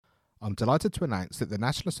I'm delighted to announce that the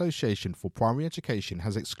National Association for Primary Education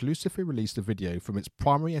has exclusively released a video from its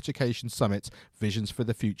Primary Education Summit, Visions for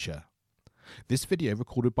the Future. This video,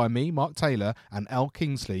 recorded by me, Mark Taylor, and Elle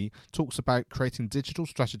Kingsley, talks about creating digital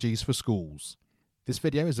strategies for schools. This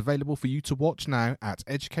video is available for you to watch now at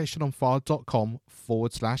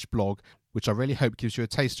educationonfire.com/blog, which I really hope gives you a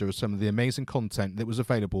taster of some of the amazing content that was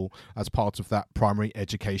available as part of that Primary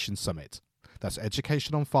Education Summit. That's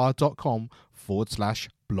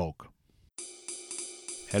educationonfire.com/blog.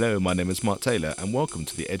 Hello, my name is Mark Taylor, and welcome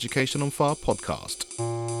to the Education on Fire podcast.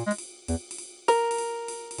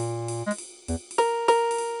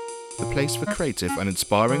 The place for creative and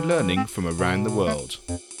inspiring learning from around the world.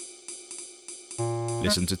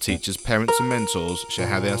 Listen to teachers, parents and mentors share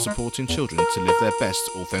how they are supporting children to live their best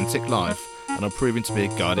authentic life and are proving to be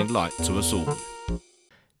a guiding light to us all.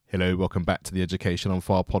 Hello, welcome back to the Education on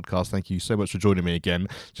Fire podcast. Thank you so much for joining me again.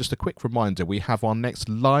 Just a quick reminder, we have our next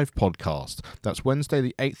live podcast. That's Wednesday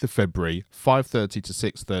the 8th of February, 5:30 to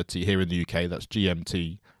 6:30 here in the UK, that's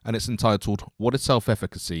GMT. And it's entitled, What is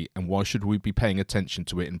Self-Efficacy and Why Should We Be Paying Attention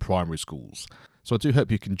to It in Primary Schools? So I do hope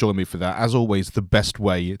you can join me for that. As always, the best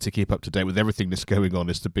way to keep up to date with everything that's going on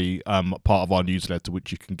is to be part of our newsletter,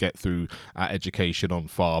 which you can get through at Education on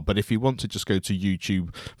Fire. But if you want to just go to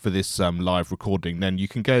YouTube for this live recording, then you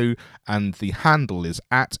can go, and the handle is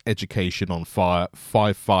at Education on Fire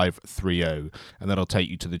 5530, and that'll take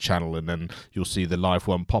you to the channel, and then you'll see the live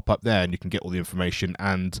one pop up there, and you can get all the information.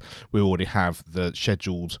 And we already have the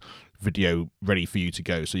scheduled video ready for you to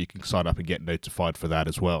go, so you can sign up and get notified for that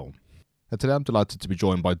as well. And today I'm delighted to be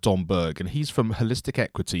joined by Don Berg, and he's from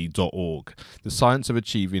holisticequity.org, the science of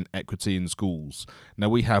achieving equity in schools. Now,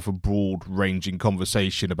 we have a broad-ranging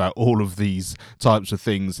conversation about all of these types of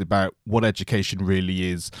things, about what education really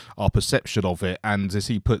is, our perception of it, and as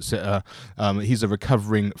he puts it, he's a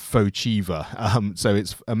recovering faux-achiever. So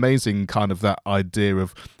it's amazing kind of that idea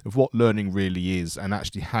of what learning really is, and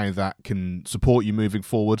actually how that can support you moving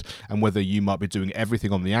forward, and whether you might be doing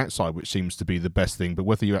everything on the outside, which seems to be the best thing, but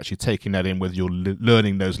whether you're actually taking that in, whether you're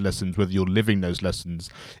learning those lessons, whether you're living those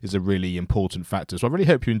lessons, is a really important factor. So I really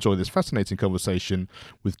hope you enjoy this fascinating conversation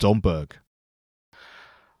with Don Berg.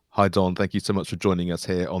 Hi Don, thank you so much for joining us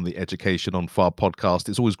here on the Education on Fire podcast.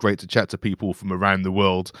 It's always great to chat to people from around the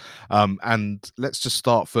world. And let's just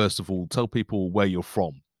start first of all, tell people where you're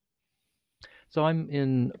from. So I'm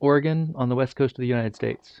in Oregon on the west coast of the United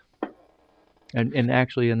States, and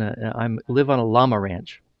actually I live on a llama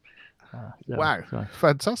ranch. Wow,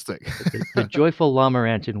 fantastic. the Joyful Llama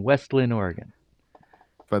Ranch in West Linn, Oregon.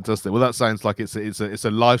 Fantastic. Well, that sounds like it's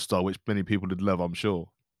a lifestyle which many people would love, I'm sure.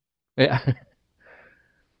 Yeah,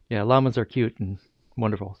 yeah. Llamas are cute and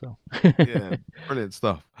wonderful. So yeah, brilliant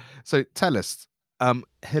stuff. So tell us,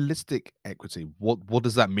 holistic equity. What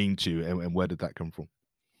does that mean to you, and where did that come from?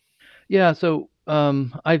 Yeah, so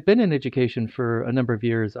I've been in education for a number of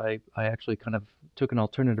years. I actually kind of took an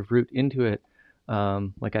alternative route into it.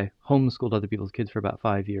 Like I homeschooled other people's kids for about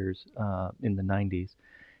 5 years in the 90s.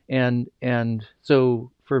 And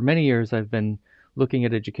so for many years I've been looking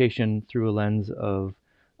at education through a lens of,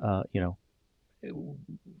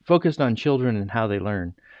 focused on children and how they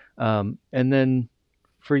learn. And then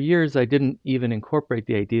for years I didn't even incorporate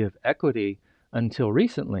the idea of equity until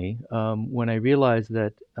recently, when I realized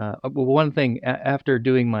that, one thing, after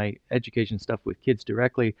doing my education stuff with kids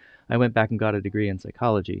directly, I went back and got a degree in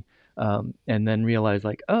psychology. And then realized,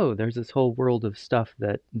 like, oh, there's this whole world of stuff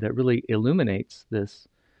that really illuminates this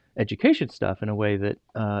education stuff in a way that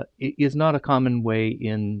is not a common way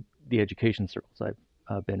in the education circles I've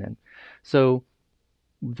been in. So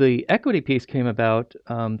the equity piece came about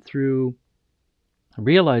through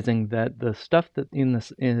realizing that the stuff that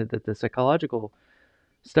that the psychological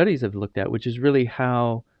studies have looked at, which is really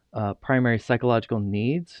how primary psychological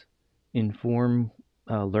needs inform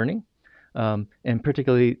learning. And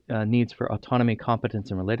particularly needs for autonomy,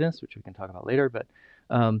 competence, and relatedness, which we can talk about later. But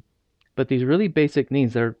these really basic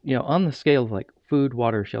needs that are, on the scale of like food,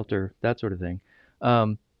 water, shelter, that sort of thing,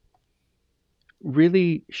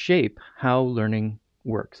 really shape how learning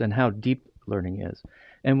works and how deep learning is.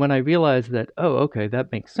 And when I realized that, oh, okay,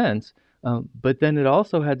 that makes sense. But then it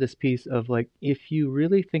also had this piece of like, if you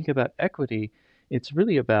really think about equity, it's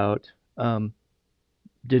really about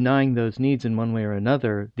denying those needs in one way or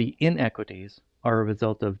another. The inequities are a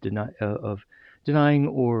result of denying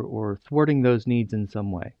or thwarting those needs in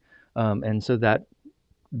some way. And so that,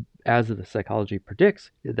 as the psychology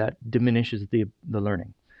predicts, that diminishes the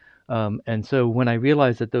learning. And so when I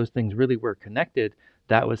realized that those things really were connected,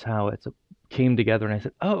 that was how it came together. And I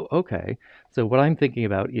said, oh, okay. So what I'm thinking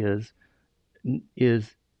about is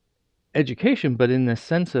education, but in the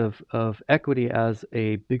sense of equity as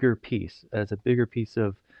a bigger piece,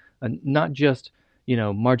 of not just,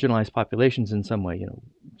 marginalized populations in some way,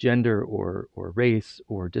 gender or race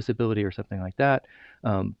or disability or something like that,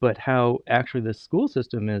 but how actually the school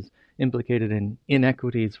system is implicated in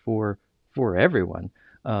inequities for everyone.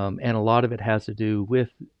 And a lot of it has to do with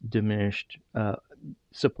diminished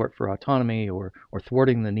support for autonomy, or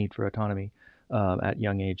thwarting the need for autonomy at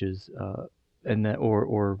young ages, and that,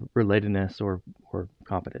 or relatedness, or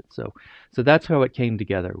competence. So that's how it came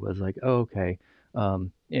together. Was like, oh, okay,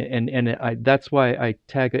 that's why I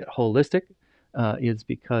tag it holistic, is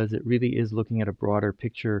because it really is looking at a broader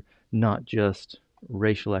picture, not just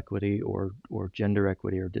racial equity or gender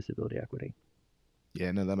equity or disability equity.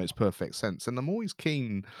 Yeah, no, that makes perfect sense. And I'm always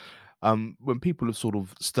keen when people have sort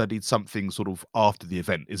of studied something sort of after the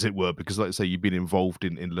event, as it were, because like I say, you've been involved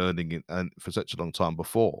in learning it and for such a long time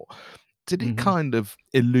before. Did it hmm kind of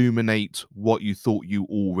illuminate what you thought you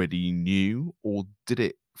already knew, or did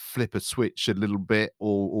it flip a switch a little bit,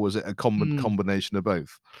 or was it a combination of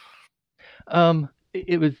both?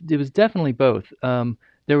 It was definitely both.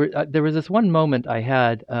 There was this one moment I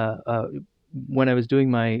had, when I was doing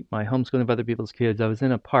my homeschooling of other people's kids. I was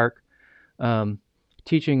in a park, um,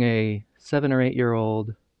 teaching a 7 or 8 year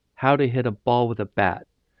old how to hit a ball with a bat.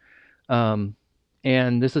 Um,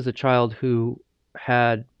 and this is a child who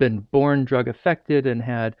had been born drug affected, and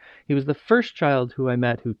he was the first child who I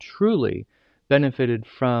met who truly benefited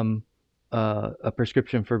from a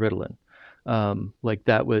prescription for Ritalin. Like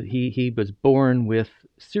that was he was born with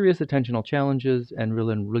serious attentional challenges, and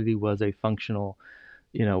Ritalin really was a functional,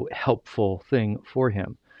 helpful thing for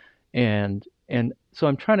him. And so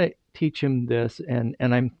I'm trying to teach him this, and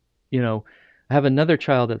you know, I have another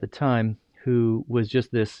child at the time who was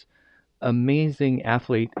just this amazing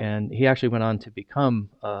athlete, and he actually went on to become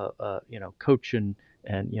coach, and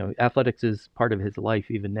athletics is part of his life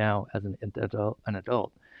even now as an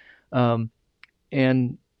adult. Um,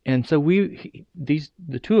 and and so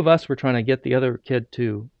the two of us were trying to get the other kid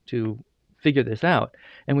to figure this out,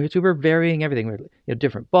 and we were varying everything. We were,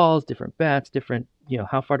 different balls, different bats, different,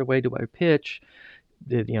 how far away do I pitch?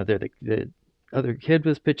 The other kid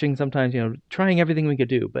was pitching sometimes, trying everything we could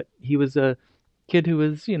do, but he was a kid who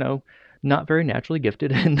was, not very naturally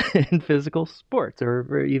gifted in physical sports,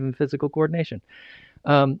 or even physical coordination.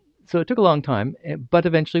 So it took a long time, but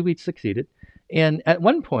eventually we succeeded. And at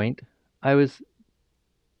one point, I was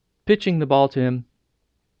pitching the ball to him,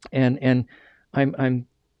 and I'm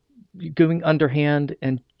going underhand,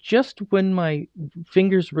 and just when my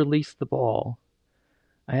fingers released the ball,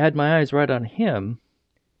 I had my eyes right on him,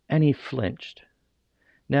 and he flinched.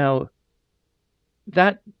 Now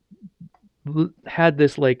that had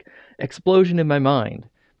this like explosion in my mind,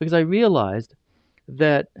 because I realized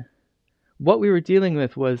that what we were dealing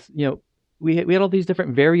with was, we had all these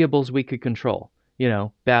different variables we could control,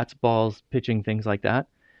 bats, balls, pitching, things like that.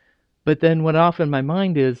 But then what off in my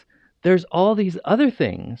mind is there's all these other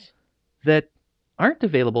things that aren't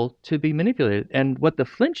available to be manipulated. And what the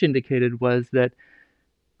flinch indicated was that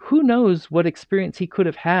who knows what experience he could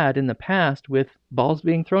have had in the past with balls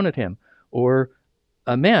being thrown at him, or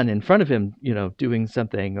a man in front of him, doing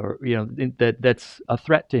something, or that's a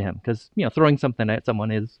threat to him, because throwing something at someone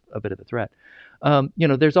is a bit of a threat.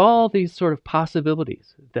 There's all these sort of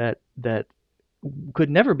possibilities that could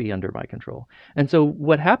never be under my control. And so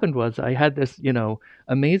what happened was I had this,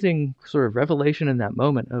 amazing sort of revelation in that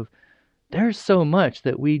moment of there's so much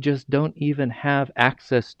that we just don't even have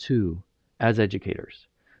access to as educators.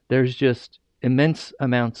 There's just immense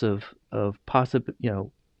amounts of possible,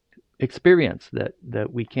 experience that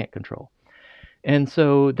we can't control. And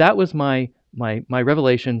so that was my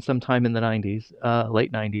revelation sometime in the 90s,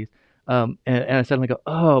 late 90s. And I suddenly go,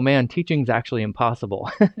 oh man, teaching's actually impossible,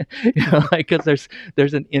 because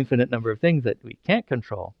there's an infinite number of things that we can't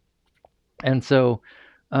control. And so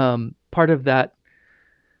part of that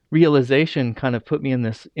realization kind of put me in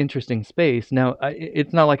this interesting space. Now,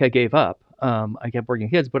 it's not like I gave up. I kept working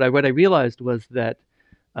with kids, but what I realized was that,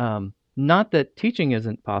 not that teaching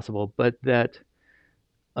isn't possible, but that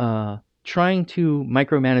trying to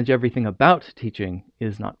micromanage everything about teaching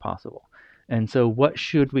is not possible. And so, what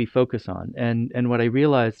should we focus on? And what I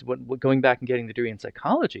realized, going back and getting the degree in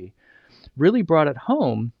psychology, really brought it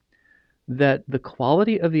home that the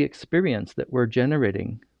quality of the experience that we're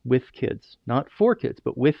generating with kids, not for kids,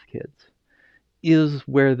 but with kids, is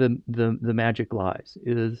where the magic lies.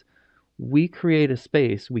 Is we co-create a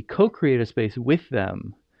space with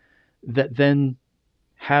them that then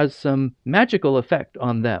has some magical effect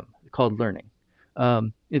on them, called learning.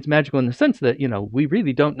 It's magical in the sense that we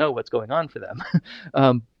really don't know what's going on for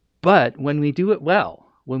them, but when we do it well,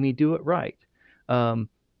 when we do it right, um,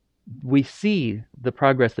 we see the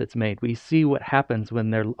progress that's made. We see what happens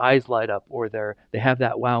when their eyes light up, or they have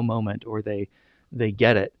that wow moment, or they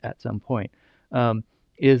get it at some point. Um,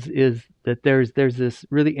 is that there's this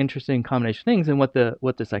really interesting combination of things, and what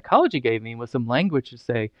the psychology gave me was some language to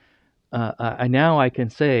say, I can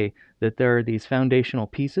say that there are these foundational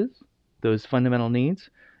pieces, those fundamental needs,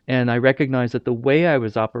 and I recognize that the way I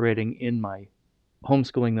was operating in my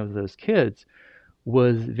homeschooling of those kids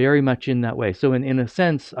was very much in that way. So in a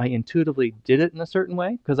sense, I intuitively did it in a certain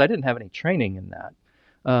way because I didn't have any training in that.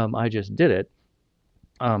 I just did it.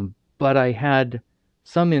 But I had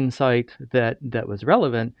some insight that was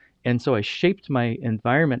relevant, and so I shaped my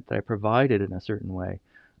environment that I provided in a certain way.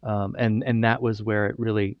 And that was where it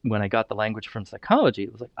really, when I got the language from psychology,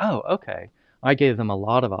 it was like, oh, okay. I gave them a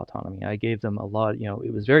lot of autonomy. I gave them a lot,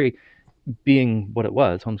 it was very, being what it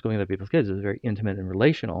was, homeschooling other people's kids, it was very intimate and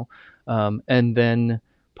relational. And then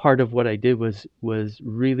part of what I did was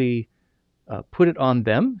really put it on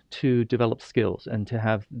them to develop skills and to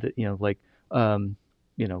have the, you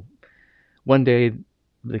know, one day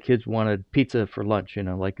the kids wanted pizza for lunch,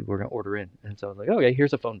 like we're gonna order in, and so I was like, okay,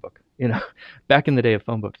 here's a phone book, back in the day of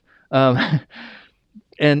phone books. Um,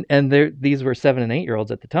 and these were 7 and 8 year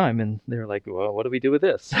olds at the time, and they were like, well, what do we do with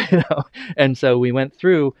this? And so we went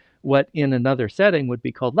through what in another setting would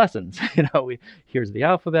be called lessons. Here's the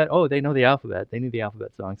alphabet. Oh, they know the alphabet. They knew the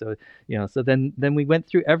alphabet song. So so then we went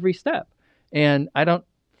through every step. And I don't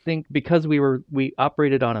think, because we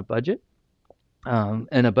operated on a budget,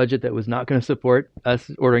 and a budget that was not going to support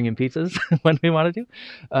us ordering in pizzas when we wanted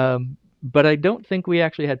to. But I don't think we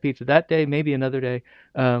actually had pizza that day, maybe another day.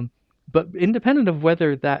 But independent of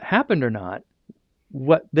whether that happened or not,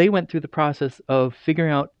 what they went through the process of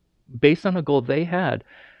figuring out, based on a goal they had,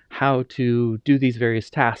 how to do these various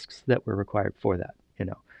tasks that were required for that.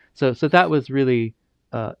 So that was really,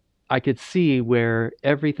 I could see where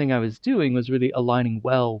everything I was doing was really aligning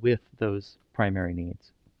well with those primary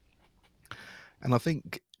needs. And I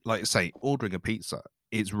think, like I say, ordering a pizza,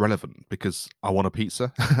 it's relevant because I want a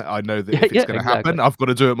pizza. I know that Yeah, if it's yeah, going to happen, exactly. I've got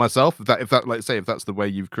to do it myself. If that, like say, if that's the way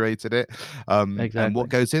you've created it, and what Exactly.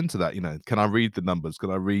 goes into that, can I read the numbers? Can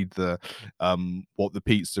I read what the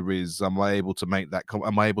pizza is? Am I able to make that?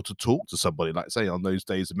 Am I able to talk to somebody? Like say, on those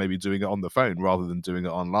days of maybe doing it on the phone rather than doing it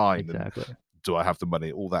online, and Exactly. do I have the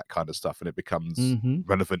money? All that kind of stuff, and it becomes Mhm.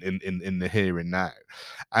 relevant in the here and now.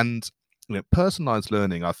 And personalized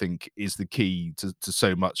learning, I think, is the key to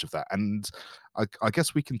so much of that. And I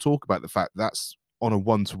guess we can talk about the fact that's on a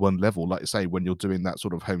one-to-one level. Like I say, when you're doing that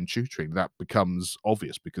sort of home tutoring, that becomes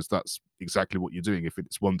obvious because that's exactly what you're doing if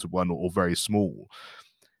it's one-to-one or very small.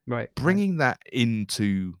 Right, right. Bringing that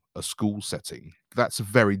into a school setting, that's a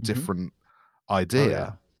very Mhm. different Oh, yeah.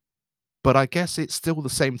 idea. But I guess it's still the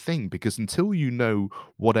same thing because until you know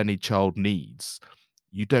what any child needs,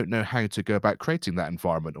 you don't know how to go about creating that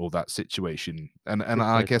environment or that situation. And I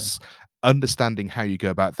Precisely. guess understanding how you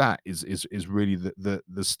go about that is really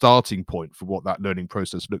the starting point for what that learning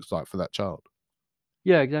process looks like for that child.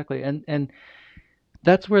 Yeah, exactly. And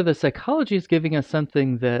that's where the psychology is giving us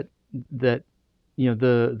something that the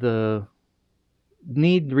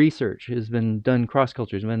need research has been done cross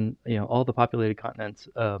cultures, when all the populated continents,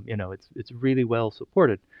 it's really well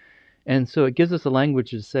supported. And so it gives us a language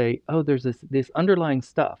to say, oh, there's this underlying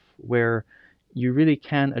stuff where you really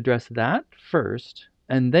can address that first,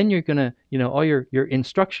 and then you're gonna, all your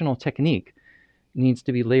instructional technique needs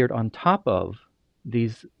to be layered on top of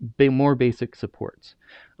these more basic supports.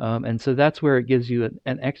 And so that's where it gives you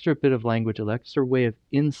an extra bit of language, an extra way of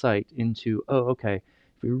insight into, oh, okay,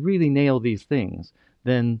 if we really nail these things,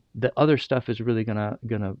 then the other stuff is really gonna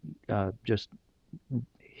just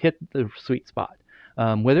hit the sweet spot,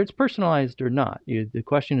 whether it's personalized or not. The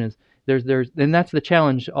question is, and that's the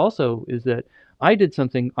challenge. Also, is that I did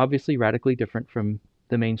something obviously radically different from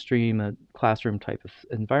the mainstream classroom type of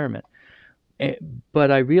environment. Eh,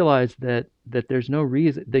 but I realized that there's no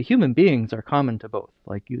reason. The human beings are common to both.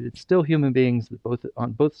 Like it's still human beings, both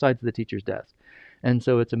on both sides of the teacher's desk, and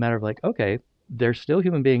so it's a matter of like, okay, they're still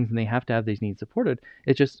human beings and they have to have these needs supported.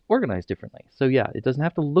 It's just organized differently. So yeah, it doesn't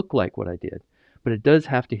have to look like what I did, but it does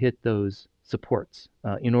have to hit those supports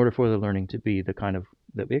in order for the learning to be the kind of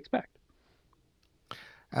that we expect.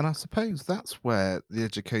 And I suppose that's where the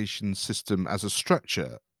education system as a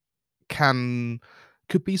structure can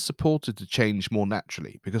could be supported to change more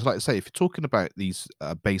naturally because like I say, if you're talking about these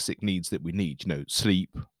basic needs that we need,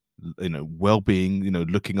 sleep, well-being,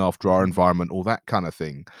 looking after our Mhm. environment, all that kind of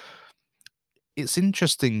thing, it's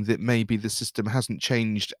interesting that maybe the system hasn't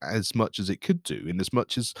changed as much as it could do, in as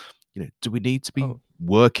much as Do we need to be Oh,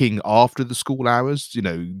 working after the school hours?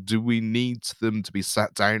 Do we need them to be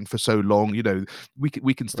sat down for so long?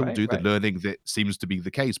 We can still right, do the right. learning that seems to be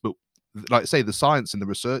the case, but like I say, the science and the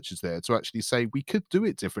research is there to actually say we could do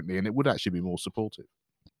it differently, and it would actually be more supportive.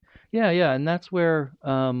 Yeah, yeah, and that's where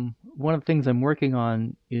one of the things I'm working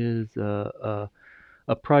on is a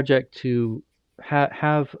project to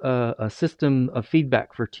have a system of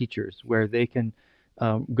feedback for teachers where they can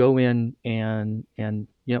go in and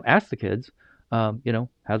ask the kids,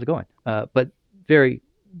 how's it going? But very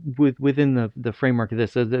within the framework of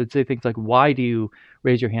this, so they'd say things like, "Why do you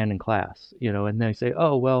raise your hand in class?" And they say,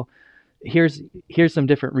 "Oh, well, here's some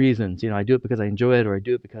different reasons. I do it because I enjoy it, or I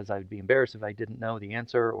do it because I'd be embarrassed if I didn't know the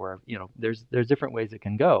answer, or there's different ways it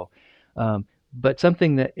can go." But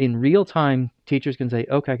something that in real time teachers can say,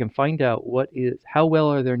 okay, I can find out how well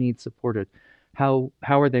are their needs supported, how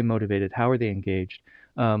are they motivated, how are they engaged,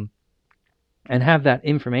 um, and have that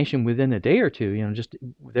information within a day or two. Just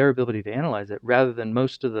their ability to analyze it, rather than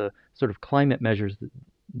most of the sort of climate measures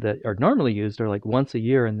that are normally used are like once a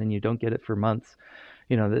year, and then you don't get it for months.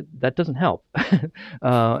 That doesn't help.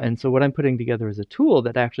 And so what I'm putting together is a tool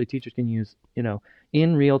that actually teachers can use,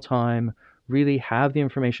 in real time, really have the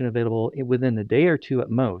information available within a day or two at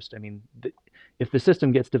most. I mean, if the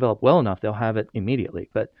system gets developed well enough, they'll have it immediately,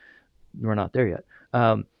 but we're not there yet.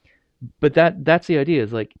 But that's the idea,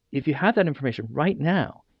 is like, if you have that information right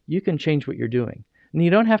now, you can change what you're doing. And you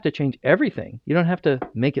don't have to change everything. You don't have to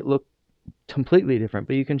make it look completely different,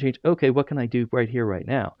 but you can change, okay, what can I do right here, right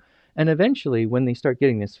now? And eventually, when they start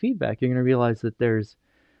getting this feedback, you're going to realize that there's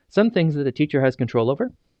some things that a teacher has control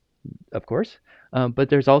over, of course, but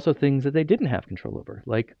there's also things that they didn't have control over.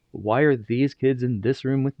 Like, why are these kids in this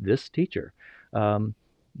room with this teacher? Um,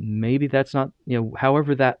 Maybe that's not,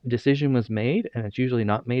 however that decision was made, and it's usually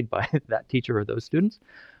not made by that teacher or those students.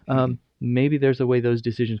 Maybe there's a way those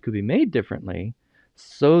decisions could be made differently,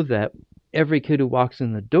 so that every kid who walks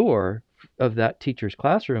in the door of that teacher's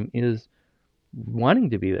classroom is wanting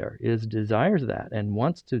to be there, is desires that, and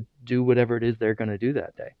wants to do whatever it is they're going to do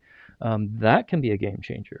that day. That can be a game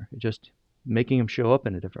changer, just making them show up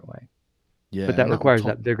in a different way. But Yeah, that and that will requires top.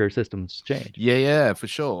 that bigger systems change. Yeah, yeah, for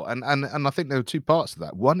sure. And I think there are two parts to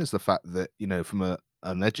that. One is the fact that, from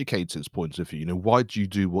an educator's point of view, why do you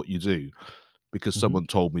do what you do? Because Hmm. someone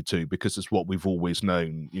told me to, because it's what we've always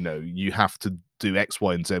known. You have to do X,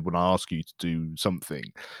 Y, and Z when I ask you to do something.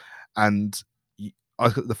 And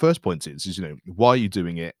the first point is, why are you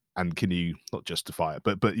doing it? And can you not justify it,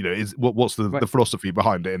 but is what's the Right. philosophy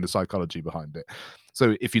behind it and the psychology behind it?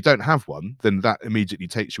 So if you don't have one, then that immediately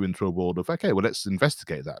takes you into a world of, okay, well, let's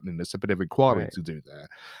investigate that, and there's a bit of inquiry Right. to do there.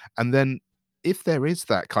 And then if there is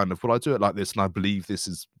that kind of, well, I do it like this, and I believe this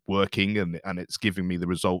is working, and it's giving me the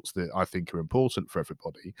results that I think are important for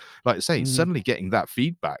everybody. Like I say, Hmm. suddenly getting that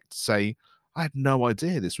feedback to say, I had no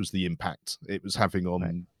idea this was the impact it was having Right.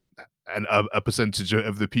 on a percentage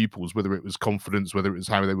of the pupils, whether it was confidence, whether it was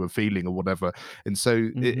how they were feeling or whatever. And so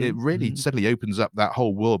it Hmm. really Hmm. suddenly opens up that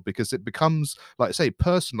whole world, because it becomes, like I say,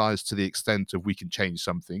 personalized to the extent of we can change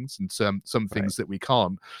some things and some Right. things that we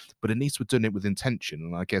can't, but at least we're doing it with intention.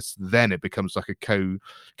 And I guess then it becomes like a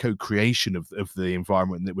co-creation of the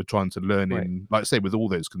environment that we're trying to learn Right. in, like I say, with all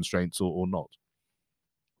those constraints or not.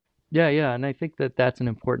 Yeah, yeah, and I think that that's an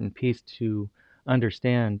important piece to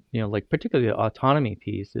understand. Like, particularly the autonomy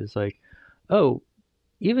piece is like, oh,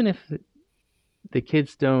 even if the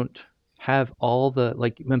kids don't have all the,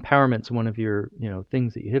 like, empowerment's one of your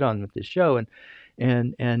things that you hit on with this show,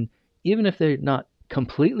 and even if they're not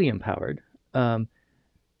completely empowered, um,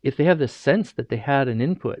 if they have the sense that they had an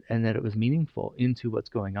input and that it was meaningful into what's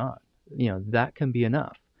going on, that can be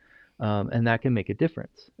enough, and that can make a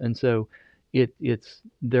difference. And so it's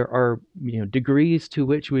there are degrees to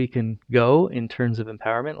which we can go in terms of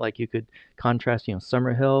empowerment. Like, you could contrast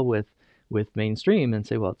Summerhill with mainstream and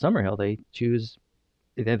say, well, at Summerhill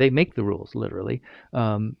they make the rules literally,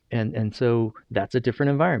 and so that's a different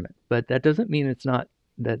environment. But that doesn't mean it's not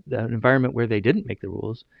that environment where they didn't make the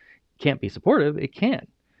rules can't be supportive. It can.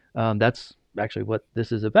 That's actually what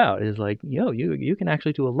this is about. Is like, you can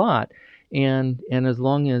actually do a lot, and as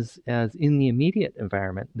long as in the immediate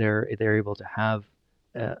environment they're able to have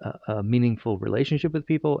a meaningful relationship with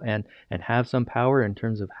people, and have some power in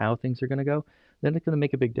terms of how things are going to go, then it's going to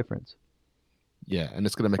make a big difference. Yeah, and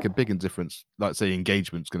it's going to make a big difference. Like say,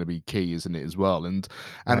 engagement's going to be key, isn't it, as well? And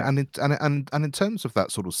Right. and and in terms of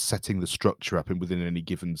that sort of setting the structure up in within any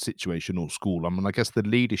given situation or school, I mean, I guess the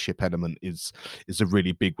leadership element is a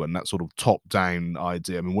really big one. That sort of top down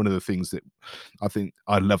idea. I mean, one of the things that I think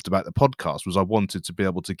I loved about the podcast was I wanted to be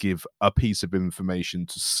able to give a piece of information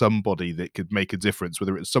to somebody that could make a difference,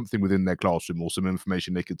 whether it's something within their classroom or some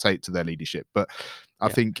information they could take to their leadership. But I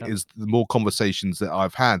Yeah. think Yep. is the more conversations that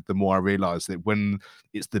I've had, the more I realize that when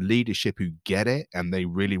it's the leadership who get it and they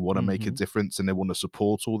really want to make a Hmm. difference and they want to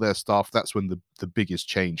support all their staff, that's when the biggest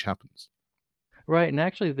change happens. Right. And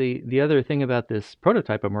actually, the other thing about this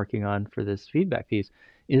prototype I'm working on for this feedback piece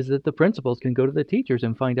is that the principals can go to the teachers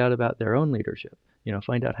and find out about their own leadership.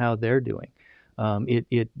 Find out how they're doing.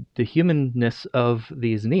 The humanness of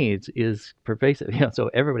these needs is pervasive. So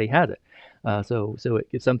everybody has it.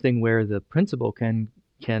 It's something where the principal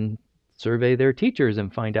can survey their teachers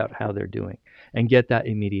and find out how they're doing and get that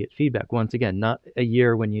immediate feedback. Once again, not a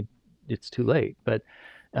year when it's too late, but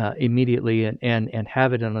immediately, and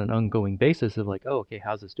have it on an ongoing basis of like, oh, okay,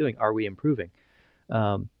 how's this doing? Are we improving?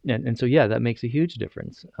 And so yeah, that makes a huge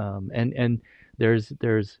difference. And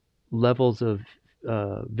there's levels of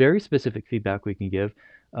very specific feedback we can give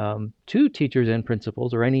to teachers and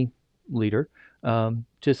principals or any leader,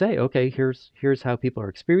 to say, okay, here's how people are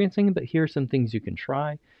experiencing it, but here's some things you can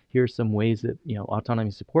try. Here's some ways that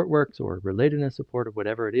autonomy support works, or relatedness support, or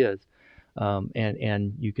whatever it is,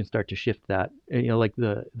 and you can start to shift that. Like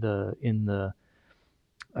the in the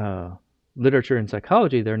uh, literature and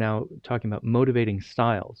psychology, they're now talking about motivating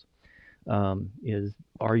styles. Is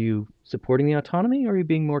Are you supporting the autonomy, or are you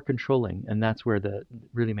being more controlling? And that's where the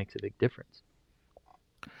really makes a big difference.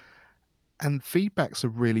 And feedback's a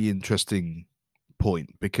really interesting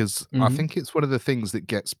point because I Mm-hmm. think it's one of the things that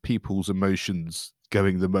gets people's emotions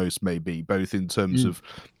going the most, maybe both in terms Mm. of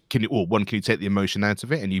can you take the emotion out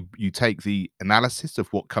of it and you take the analysis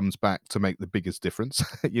of what comes back to make the biggest difference.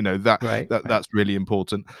 Right, right. That's really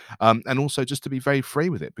important. And also just to be very free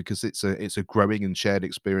with it because it's a growing and shared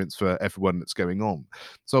experience for everyone that's going on.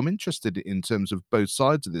 So I'm interested in terms of both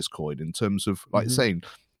sides of this coin, in terms of like Mm-hmm. saying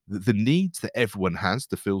the needs that everyone has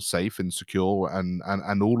to feel safe and secure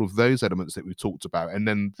and all of those elements that we've talked about, and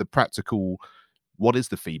then the practical, what is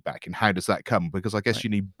the feedback and how does that come, because I guess Right. you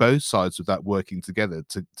need both sides of that working together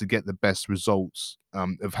to get the best results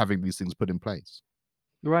of having these things put in place.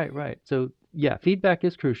 Right, right. So yeah, feedback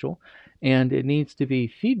is crucial, and it needs to be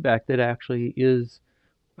feedback that actually is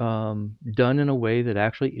done in a way that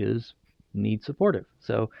actually is need supportive.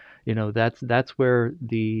 So that's where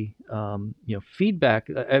the feedback.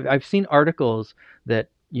 I've seen articles that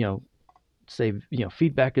say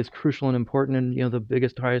feedback is crucial and important, and the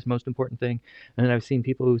biggest, highest, most important thing. And then I've seen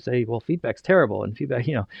people who say, well, feedback's terrible, and feedback,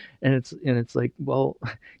 and it's like, well,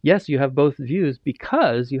 yes, you have both views,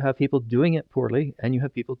 because you have people doing it poorly and you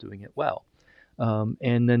have people doing it well.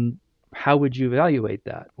 And then how would you evaluate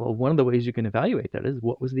that? Well, one of the ways you can evaluate that is,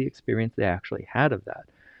 what was the experience they actually had of that?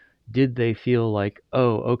 Did they feel like,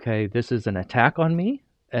 oh, okay, this is an attack on me,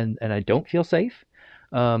 and I don't feel safe?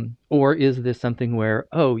 Or is this something where,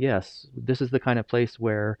 oh, yes, this is the kind of place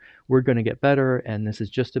where we're going to get better, and this is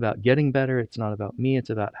just about getting better. It's not about me.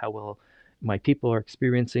 It's about how well my people are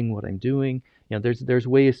experiencing what I'm doing. There's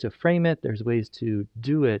ways to frame it. There's ways to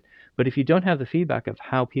do it. But if you don't have the feedback of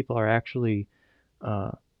how people are actually,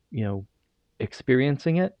 uh, you know,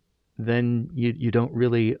 experiencing it, then you don't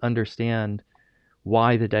really understand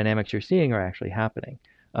why the dynamics you're seeing are actually happening.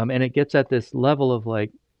 And it gets at this level of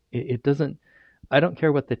like, it doesn't, I don't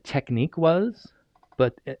care what the technique was,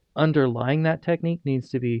 but underlying that technique needs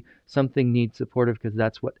to be something needs supportive, because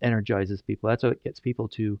that's what energizes people. That's what gets people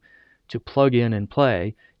to plug in and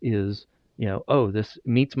play, is, oh, this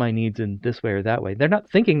meets my needs in this way or that way. They're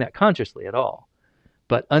not thinking that consciously at all.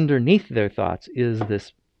 But underneath their thoughts is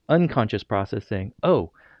this unconscious process saying,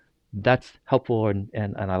 oh, that's helpful,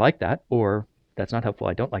 and I like that, or that's not helpful,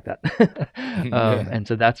 I don't like that. Yeah. And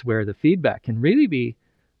so that's where the feedback can really be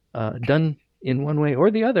done in one way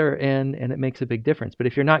or the other, and it makes a big difference. But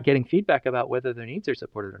if you're not getting feedback about whether their needs are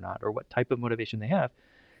supported or not, or what type of motivation they have,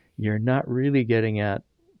 you're not really getting at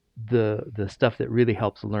the stuff that really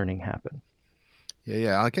helps learning happen.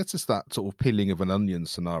 Yeah, I guess it's that sort of peeling of an onion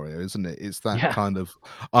scenario, isn't it? It's that Yeah. kind of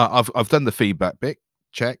I've done the feedback bit,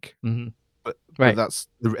 check. Hmm. But Right. that's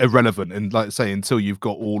irrelevant, and like I say, until you've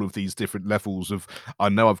got all of these different levels of, I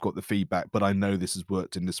know I've got the feedback, but I know this has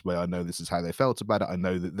worked in this way. I know this is how they felt about it. I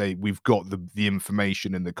know that we've got the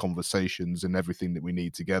information and the conversations and everything that we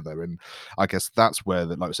need together. And I guess that's where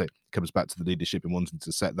that, like I say, comes back to the leadership and wanting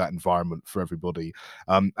to set that environment for everybody.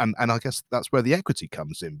 And I guess that's where the equity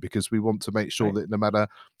comes in, because we want to make sure Right. that no matter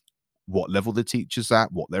what level the teacher's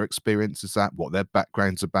at, what their experience is at, what their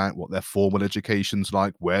background's about, what their formal education's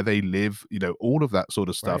like, where they live, all of that sort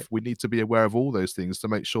of Right. stuff. We need to be aware of all those things to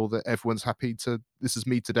make sure that everyone's happy to, this is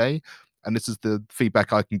me today, and this is the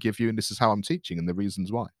feedback I can give you, and this is how I'm teaching and the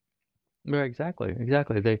reasons why. Right. Exactly.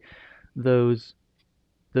 Exactly. Those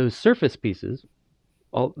those surface pieces,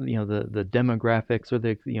 all the demographics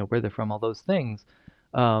or where they're from, all those things,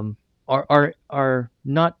 um, are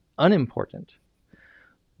not unimportant.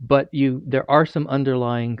 But there are some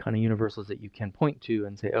underlying kind of universals that you can point to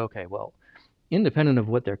and say, okay, well, independent of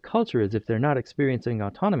what their culture is, if they're not experiencing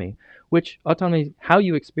autonomy, which autonomy, how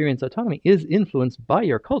you experience autonomy, is influenced by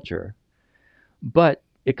your culture, but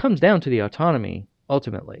it comes down to the autonomy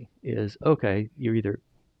ultimately. Is okay, you're either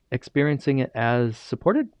experiencing it as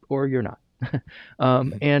supported or you're not.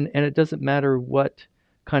 Mhm. And it doesn't matter what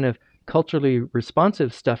kind of culturally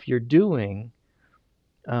responsive stuff you're doing,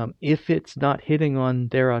 if it's not hitting on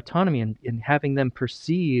their autonomy and having them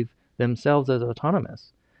perceive themselves as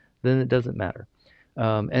autonomous, then it doesn't matter.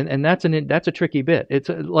 And that's a tricky bit. It's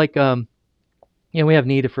like we have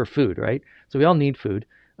need for food, right? So we all need food.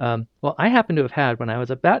 Well, I happen to have had, when I was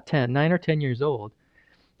about 9 or 10 years old,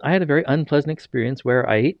 I had a very unpleasant experience where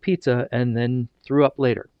I ate pizza and then threw up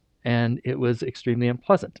later, and it was extremely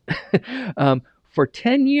unpleasant. For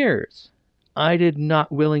 10 years, I did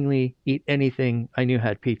not willingly eat anything I knew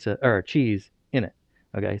had pizza or cheese in it.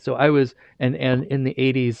 Okay, so I was, and in the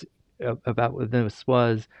 80s, about when this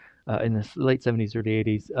was, in the late 70s, early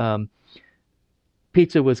 80s,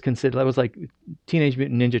 pizza was considered, that was like Teenage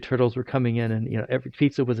Mutant Ninja Turtles were coming in, and every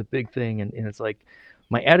pizza was a big thing, and it's like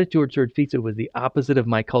my attitude towards pizza was the opposite of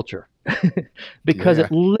my culture because Yeah.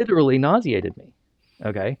 it literally nauseated me.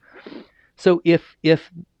 Okay, so if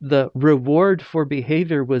the reward for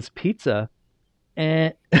behavior was pizza,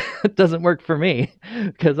 it doesn't work for me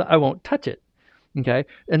because I won't touch it. Okay,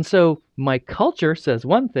 and so my culture says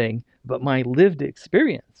one thing, but my lived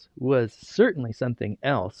experience was certainly something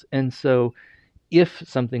else, and so if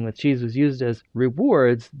something with cheese was used as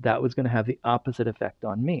rewards, that was going to have the opposite effect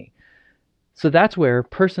on me. So that's where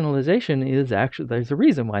personalization is actually, there's a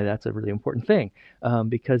reason why that's a really important thing,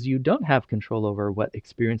 because you don't have control over what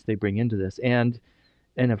experience they bring into this. And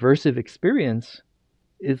an aversive experience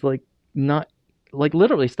is like not, like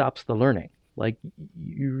literally stops the learning. Like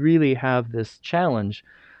you really have this challenge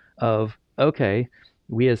of, okay,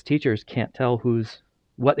 we as teachers can't tell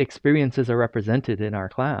what experiences are represented in our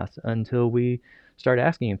class until we start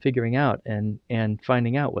asking and figuring out and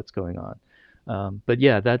finding out what's going on. But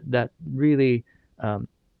yeah, that really, um,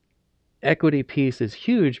 equity piece is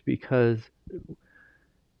huge because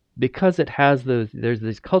it has there's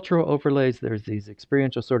these cultural overlays, there's these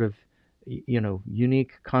experiential sort of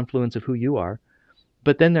unique confluence of who you are,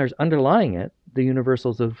 but then there's underlying it the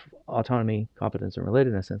universals of autonomy, competence, and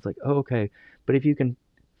relatedness. And it's like, oh, okay, but if you can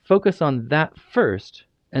focus on that first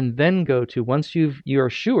and then go to, once you're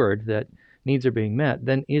assured that needs are being met,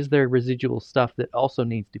 then is there residual stuff that also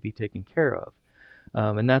needs to be taken care of?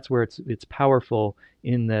 And that's where it's powerful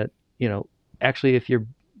in that, actually, if your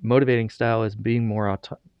motivating style is being more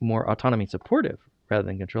autonomy supportive rather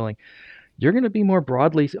than controlling, you're going to be more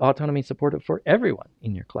broadly autonomy supportive for everyone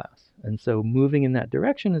in your class. And so moving in that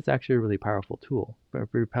direction is actually a really powerful tool, a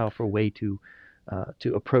very powerful way to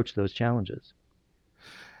approach those challenges.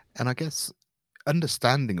 And I guess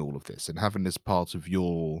understanding all of this and having this part of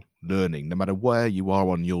your learning, no matter where you are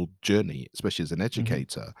on your journey, especially as an Hmm.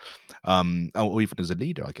 educator, or even as a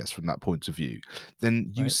leader, I guess, from that point of view, then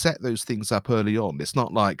you Right. set those things up early on. It's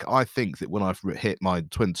not like I think that when I've hit my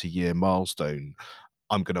 20-year milestone,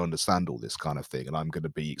 I'm going to understand all this kind of thing and I'm going to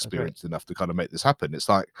be That's right. experienced enough to kind of make this happen. It's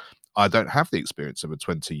like I don't have the experience of a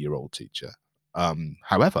 20-year-old teacher.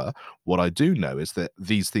 However, what I do know is that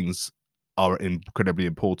these things are incredibly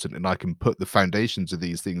important and I can put the foundations of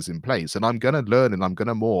these things in place and I'm going to learn and I'm going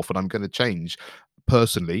to morph and I'm going to change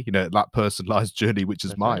personally, that personalized journey, which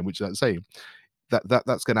is That's right. mine, which let's say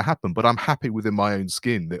that's going to happen. But I'm happy within my own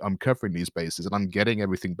skin that I'm covering these bases and I'm getting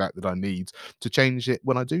everything back that I need to change it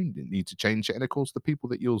when I do need to change it. And of course, the people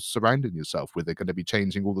that you're surrounding yourself with are going to be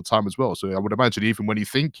changing all the time as well. So I would imagine even when you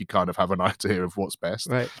think you kind of have an idea of what's best,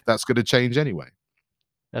 Right. that's going to change anyway.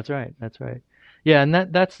 That's right. That's right. Yeah, and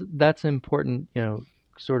that's important.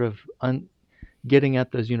 Sort of getting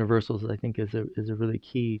at those universals, I think, is a really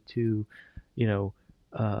key to, you know,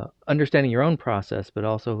 understanding your own process, but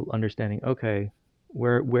also understanding, okay,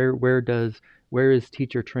 where is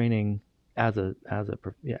teacher training as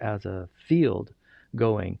a field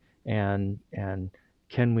going, and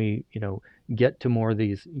can we, get to more of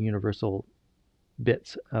these universal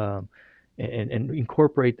bits, and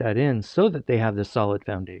incorporate that in so that they have this solid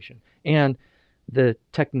foundation. And the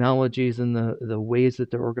technologies and the ways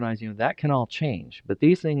that they're organized, that can all change. But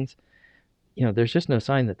these things, there's just no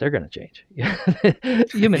sign that they're going to change.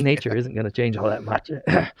 Human nature isn't going to change all that much,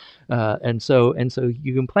 and so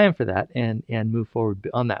you can plan for that and move forward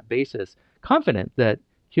on that basis, confident that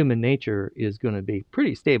human nature is going to be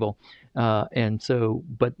pretty stable.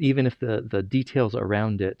 But even if the details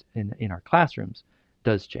around it in our classrooms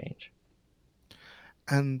does change.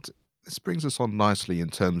 And this brings us on nicely in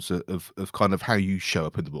terms of kind of how you show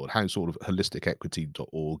up in the world, how sort of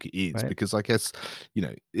holisticequity.org is, Right. because I guess,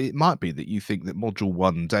 it might be that you think that module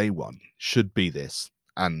one, day one, should be this,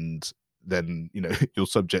 and then, your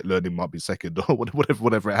subject learning might be second or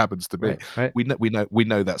whatever it happens to be. Right. Right. We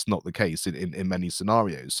know that's not the case in many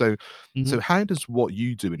scenarios. So Hmm. how does what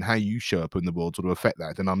you do and how you show up in the world sort of affect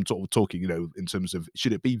that? And I'm sort of talking, in terms of,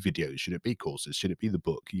 should it be videos, should it be courses, should it be the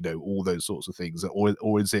book, all those sorts of things,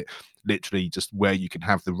 or is it literally just where you can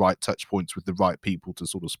have the right touch points with the right people to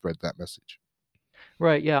sort of spread that message?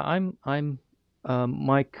 Right. Yeah. I'm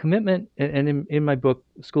my commitment, and in my book,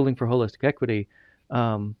 Schooling for Holistic Equity,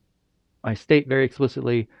 um, I state very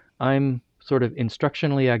explicitly I'm sort of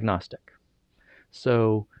instructionally agnostic.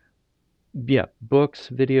 So, yeah, books,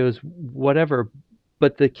 videos, whatever.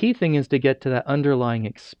 But the key thing is to get to that underlying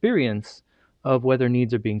experience of whether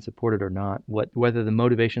needs are being supported or not, whether the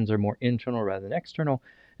motivations are more internal rather than external,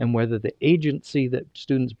 and whether the agency that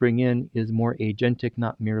students bring in is more agentic,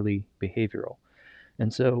 not merely behavioral.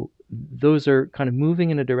 And so those are kind of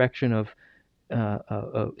moving in a direction of,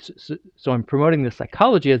 so I'm promoting the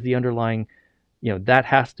psychology as the underlying, that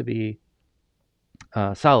has to be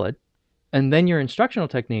solid. And then your instructional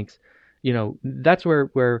techniques, that's where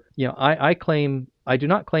I do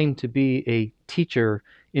not claim to be a teacher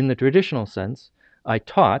in the traditional sense. I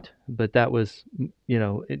taught, but that was,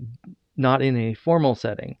 not in a formal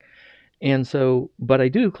setting. And so, but I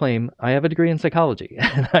do claim I have a degree in psychology,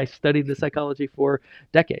 and I studied the psychology for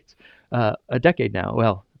decades, a decade now.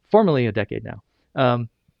 Well, formally a decade now. Um,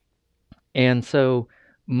 and so,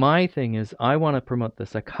 my thing is, I want to promote the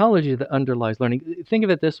psychology that underlies learning. Think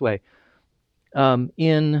of it this way: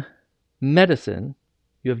 in medicine,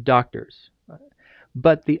 you have doctors,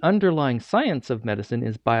 but the underlying science of medicine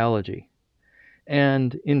is biology.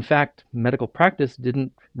 And in fact, medical practice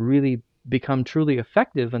didn't really become truly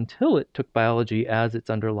effective until it took biology as its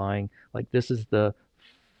underlying, like, this is the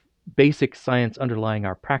basic science underlying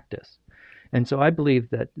our practice. And so I believe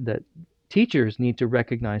that teachers need to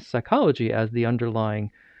recognize psychology as the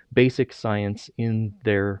underlying basic science in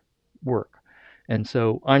their work. And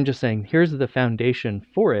so I'm just saying, here's the foundation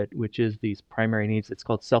for it, which is these primary needs. It's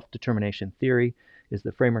called self-determination theory, is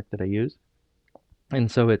the framework that I use.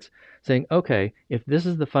 And so it's saying, okay, if this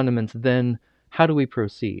is the fundamentals, then how do we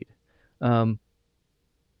proceed? Um,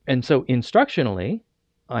 and so instructionally,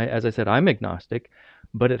 as I said, I'm agnostic,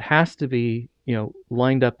 but it has to be,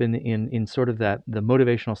 lined up in sort of that the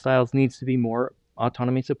motivational styles needs to be more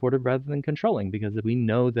autonomy supported rather than controlling, because we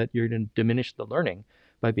know that you're going to diminish the learning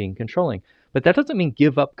by being controlling. But that doesn't mean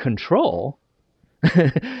give up control.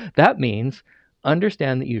 That means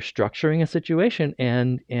understand that you're structuring a situation,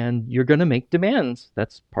 and you're going to make demands.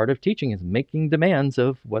 That's part of teaching, is making demands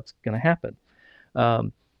of what's going to happen.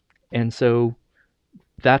 Um, and so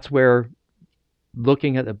that's where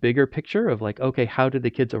looking at the bigger picture of, like, okay, how did the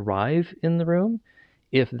kids arrive in the room?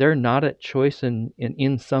 If they're not at choice and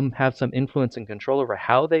in some have some influence and control over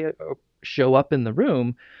how they show up in the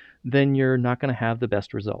room, then you're not going to have the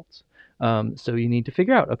best results. So you need to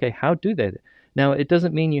figure out, okay, how do they? Now, it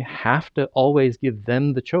doesn't mean you have to always give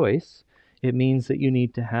them the choice. It means that you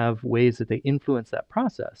need to have ways that they influence that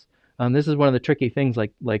process. This is one of the tricky things,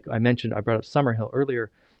 like I mentioned, I brought up Summerhill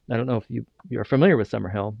earlier. I don't know if you're familiar with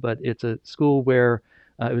Summerhill, but it's a school where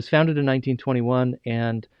it was founded in 1921,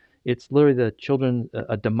 and it's literally the children,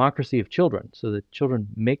 a democracy of children. So the children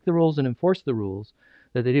make the rules and enforce the rules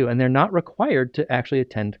that they do, and they're not required to actually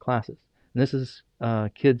attend classes. And this is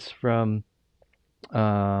kids from,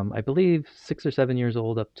 I believe, 6 or 7 years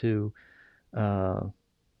old up to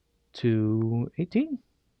 18.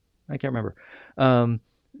 I can't remember. Um,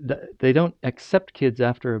 they don't accept kids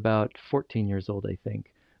after about 14 years old, I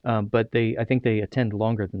think. But I think they attend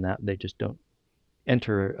longer than that. They just don't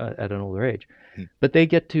enter at an older age. Hmm. But they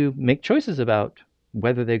get to make choices about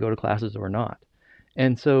whether they go to classes or not.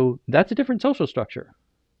 And so that's a different social structure.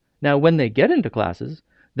 Now, when they get into classes,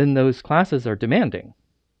 then those classes are demanding.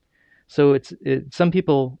 So some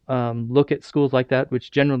people look at schools like that,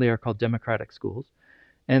 which generally are called democratic schools,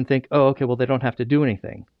 and think, oh, okay, well, they don't have to do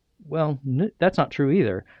anything. Well, that's not true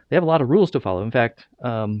either. They have a lot of rules to follow. In fact,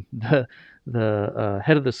 the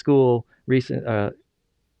head of the school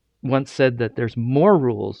once said that there's more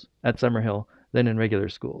rules at Summerhill than in regular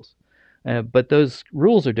schools. But those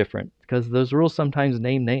rules are different because those rules sometimes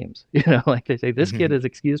name names. Like they say, this kid is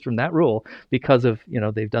excused from that rule because of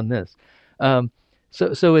they've done this. Um,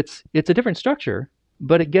 so it's a different structure,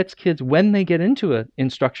 but it gets kids when they get into an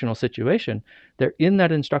instructional situation, they're in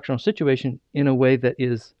that instructional situation in a way that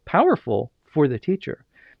is powerful for the teacher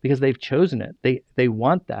because they've chosen it. They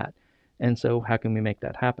want that, and so how can we make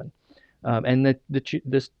that happen? And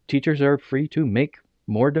the teachers are free to make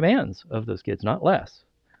more demands of those kids, not less.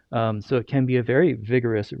 So it can be a very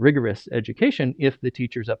rigorous education if the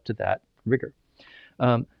teacher's up to that rigor.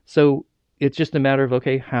 So it's just a matter of,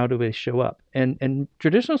 okay, how do they show up? And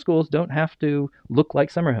traditional schools don't have to look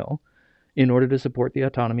like Summerhill in order to support the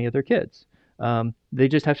autonomy of their kids. They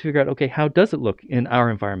just have to figure out, okay, how does it look in our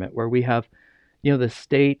environment where we have, the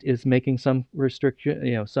state is making some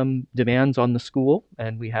restriction, some demands on the school,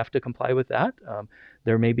 and we have to comply with that.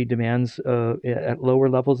 There may be demands at lower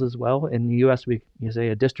levels as well. In the U.S., you say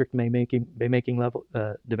a district may be making level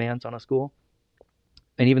demands on a school,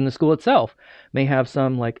 and even the school itself may have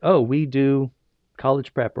some like, oh, we do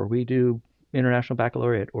college prep, or we do international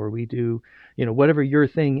baccalaureate, or we do, whatever your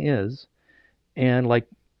thing is, and like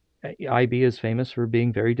IB is famous for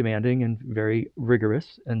being very demanding and very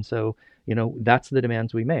rigorous, and so that's the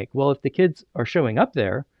demands we make. Well, if the kids are showing up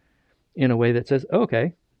there in a way that says, oh,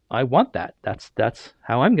 okay, I want that. That's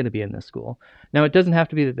how I'm going to be in this school. Now, it doesn't have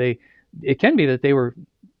to be that it can be that they were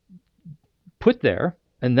put there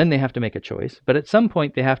and then they have to make a choice, but at some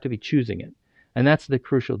point they have to be choosing it. And that's the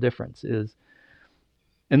crucial difference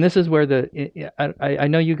and this is where I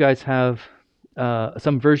know you guys have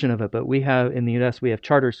some version of it, but we have in the US, we have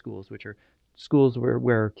charter schools, which are schools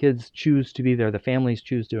where kids choose to be there, the families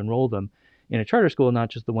choose to enroll them in a charter school, not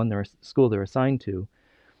just the school they're assigned to.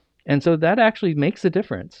 And so that actually makes a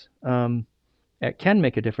difference. It can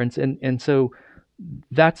make a difference. And so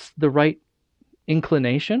that's the right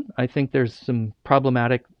inclination. I think there's some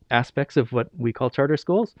problematic aspects of what we call charter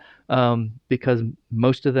schools because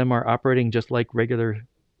most of them are operating just like regular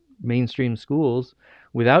mainstream schools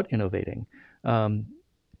without innovating.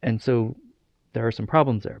 And so there are some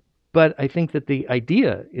problems there. But I think that the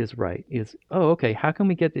idea is right, oh, okay, how can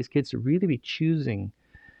we get these kids to really be choosing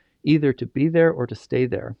either to be there or to stay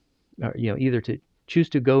there? Either to choose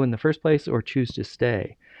to go in the first place or choose to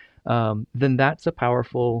stay. Then that's a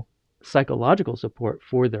powerful psychological support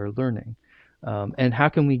for their learning. And how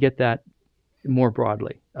can we get that more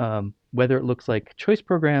broadly? Whether it looks like choice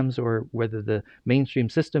programs or whether the mainstream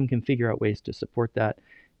system can figure out ways to support that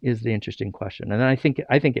is the interesting question. And I think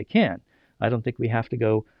it can. I don't think we have to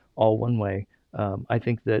go all one way. I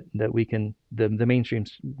think that we can, the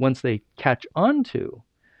mainstreams, once they catch on to,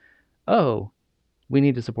 oh, we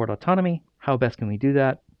need to support autonomy, how best can we do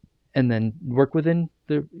that? And then work within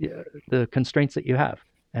the constraints that you have.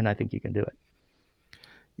 And I think you can do it.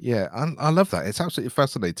 Yeah, I love that. It's absolutely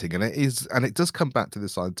fascinating, and it does come back to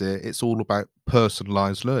this idea. It's all about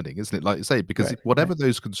personalized learning, isn't it? Like you say, because Right. whatever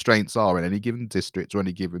those constraints are in any given district or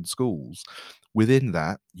any given schools, within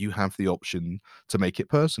that you have the option to make it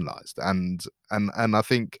personalized, and I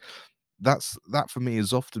think that for me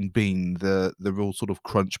has often been the real sort of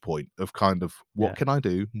crunch point of kind of what Yeah. can I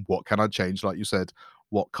do, what can I change, like you said,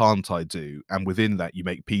 what can't I do, and within that you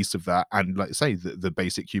make peace of that, and like you say, the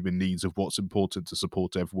basic human needs of what's important to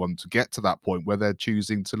support everyone to get to that point where they're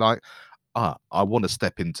choosing to like, I want to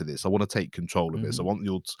step into this. I want to take control of this. I Hmm. want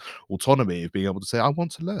the autonomy of being able to say, I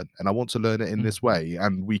want to learn, and I want to learn it in this Hmm. way.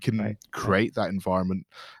 And we can Right. Right. create that environment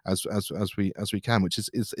as we can, which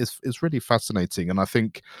is really fascinating. And I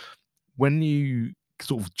think when you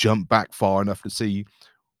sort of jump back far enough to see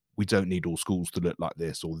we don't need all schools to look like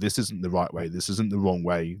this, or this isn't the right way, Right. this isn't the wrong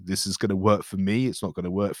way, this is going to work for me, it's not going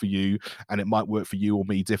to work for you, and it might work for you or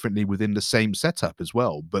me differently within the same setup as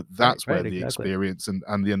well. But Right. that's where Right. the Exactly. experience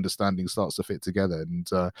and the understanding starts to fit together, and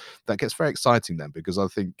that gets very exciting then, because I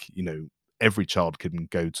think every child can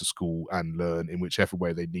go to school and learn in whichever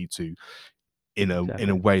way they need to, in a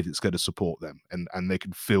Exactly. way that's going to support them, and they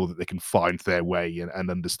can feel that they can find their way and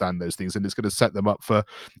understand those things, and it's going to set them up for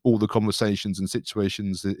all the conversations and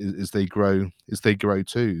situations as they grow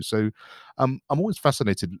too. So I'm always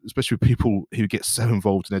fascinated, especially with people who get so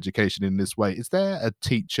involved in education in this way. Is there a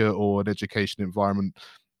teacher or an education environment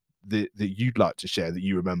that you'd like to share that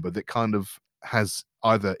you remember that kind of has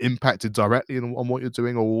either impacted directly on what you're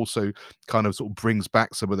doing, or also kind of sort of brings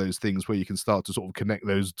back some of those things where you can start to sort of connect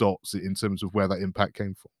those dots in terms of where that impact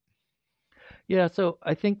came from? Yeah. So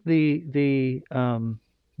I think the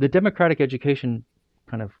democratic education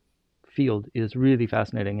kind of field is really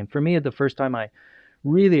fascinating. And for me, the first time I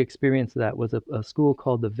really experienced that was a school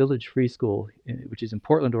called the Village Free School, which is in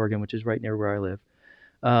Portland, Oregon, which is right near where I live.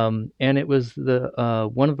 And it was the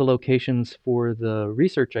one of the locations for the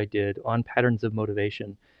research I did on patterns of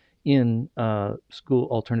motivation in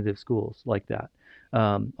alternative schools like that,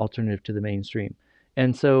 alternative to the mainstream.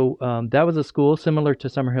 And so that was a school similar to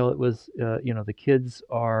Summerhill. It was, the kids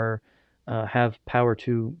have power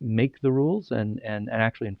to make the rules and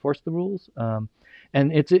actually enforce the rules.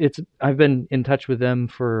 And it's I've been in touch with them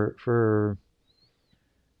for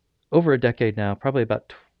over a decade now, probably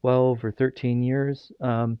about 12 or 13 years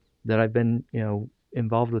that I've been,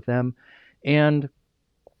 involved with them. And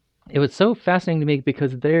it was so fascinating to me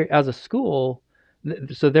because they're, as a school,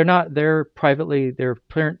 so they're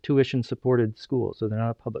parent tuition supported school. So they're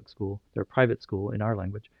not a public school, they're a private school in our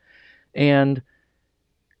language. And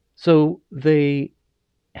so they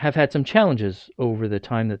have had some challenges over the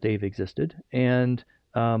time that they've existed. And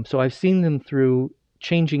so I've seen them through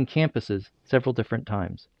changing campuses several different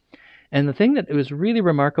times. And the thing that was really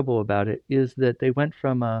remarkable about it is that they went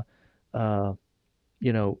from a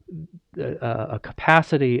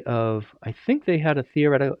capacity of, I think they had a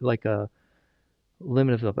theoretical, like a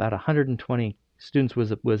limit of about 120 students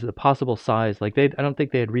was a possible size. Like I don't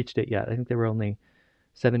think they had reached it yet. I think there were only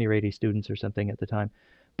 70 or 80 students or something at the time.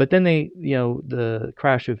 But then the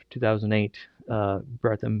crash of 2008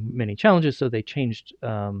 brought them many challenges, so they changed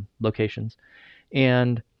locations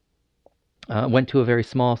and went to a very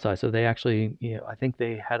small size. So they actually, I think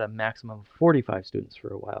they had a maximum of 45 students for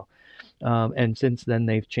a while. And since then,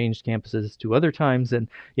 they've changed campuses to other times. And,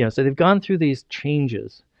 so they've gone through these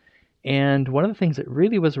changes. And one of the things that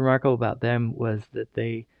really was remarkable about them was that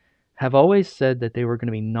they have always said that they were going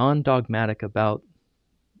to be non-dogmatic about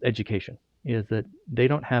education, is that they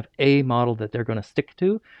don't have a model that they're going to stick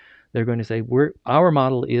to. They're going to say, our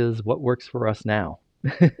model is what works for us now.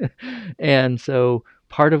 And so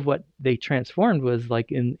part of what they transformed was like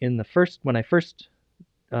when I first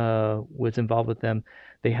was involved with them,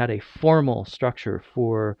 they had a formal structure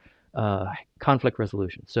for conflict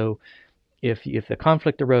resolution. So if the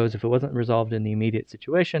conflict arose, if it wasn't resolved in the immediate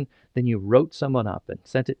situation, then you wrote someone up and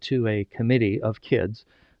sent it to a committee of kids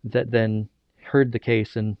that then heard the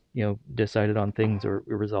case and decided on things or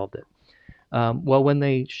resolved it. Well, when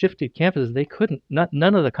they shifted campuses, they couldn't.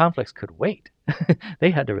 None of the conflicts could wait.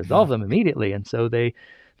 They had to resolve them immediately, and so they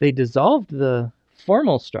dissolved the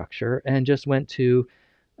formal structure and just went to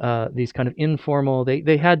these kind of informal.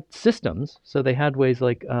 They had systems, so they had ways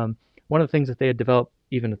like one of the things that they had developed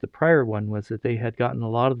even at the prior one was that they had gotten a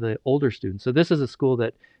lot of the older students. So this is a school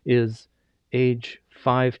that is age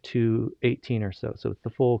 5 to 18 or so. So it's the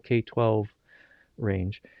full K-12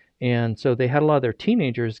 range. And so they had a lot of their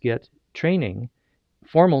teenagers get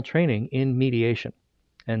formal training in mediation.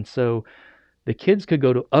 And so the kids could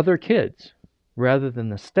go to other kids rather than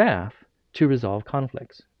the staff to resolve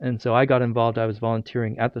conflicts. And so I got involved. I was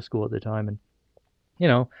volunteering at the school at the time,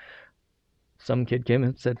 and some kid came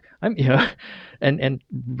and said, and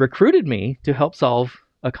recruited me to help solve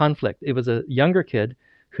a conflict. It was a younger kid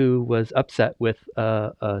who was upset with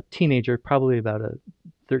a teenager, probably about a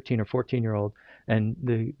 13 or 14-year-old, and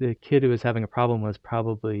the kid who was having a problem was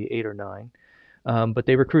probably 8 or 9. But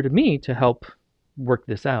they recruited me to help work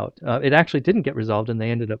this out. It actually didn't get resolved, and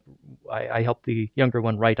they ended up, I helped the younger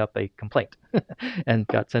one write up a complaint and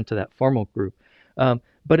got sent to that formal group.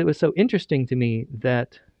 But it was so interesting to me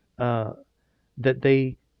that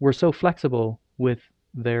they were so flexible with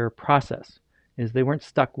their process, is they weren't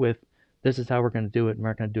stuck with, this is how we're going to do it, and we're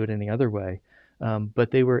not going to do it any other way.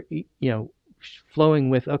 But they were,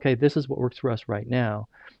 flowing with, okay, this is what works for us right now.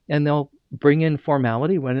 And they'll bring in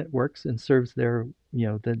formality when it works and serves their,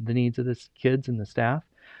 the needs of the kids and the staff.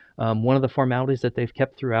 One of the formalities that they've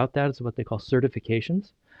kept throughout that is what they call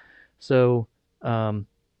certifications. So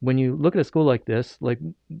when you look at a school like this, like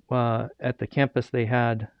at the campus they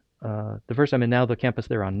had, the first time, and now the campus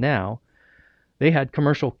they're on now, they had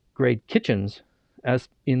commercial grade kitchens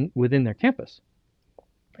within their campus.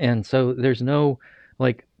 And so there's no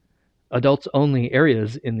like adults only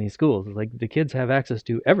areas in these schools. Like the kids have access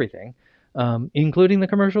to everything, including the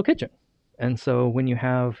commercial kitchen. And so when you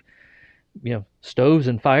have, stoves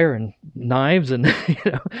and fire and knives and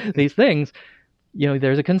these things,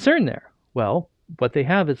 there's a concern there. Well, what they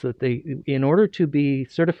have is that in order to be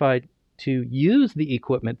certified to use the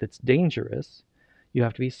equipment that's dangerous, you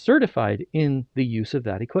have to be certified in the use of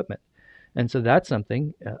that equipment. And so that's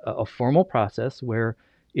something, a formal process where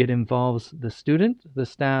it involves the student, the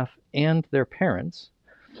staff, and their parents.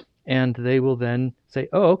 And they will then say,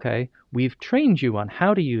 oh, okay, we've trained you on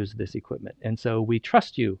how to use this equipment. And so we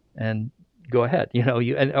trust you and go ahead.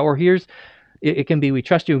 It can be, we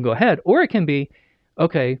trust you and go ahead. Or it can be,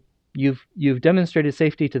 okay, you've demonstrated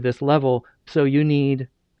safety to this level, so you need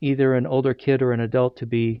either an older kid or an adult to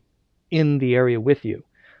be in the area with you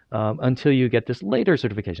until you get this later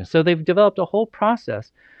certification. So they've developed a whole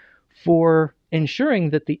process for ensuring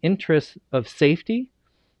that the interests of safety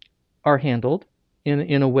are handled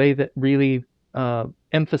in a way that really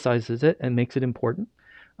emphasizes it and makes it important.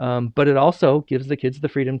 But it also gives the kids the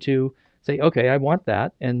freedom to say, okay, I want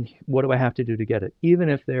that, and what do I have to do to get it? Even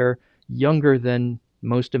if they're younger than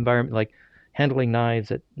most environment, like handling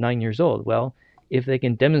knives at 9 years old. Well, if they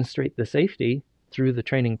can demonstrate the safety through the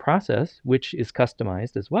training process, which is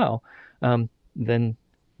customized as well, then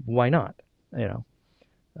why not? You know.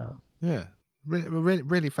 Uh, Yeah.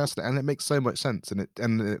 Really fascinating, and it makes so much sense,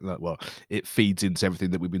 well, it feeds into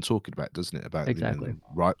everything that we've been talking about, doesn't it? About exactly.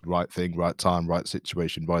 right thing, right time, right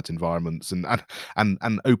situation, right environments, and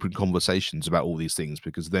open conversations about all these things,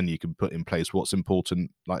 because then you can put in place what's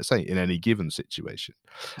important, like I say, in any given situation.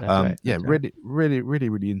 That's right. Yeah, That's right.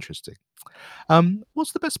 really interesting.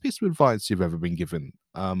 What's the best piece of advice you've ever been given?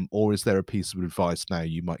 Or is there a piece of advice now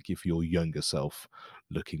you might give your younger self,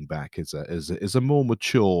 looking back as a more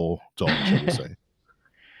mature Dom, shall we say?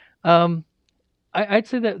 um, I'd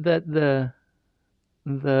say that the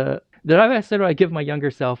that I said what I give my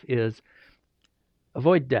younger self is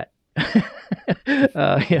avoid debt.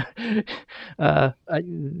 Yeah,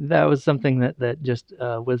 that was something that just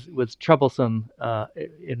was troublesome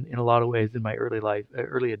in a lot of ways in my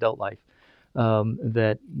early adult life.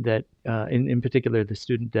 That in particular the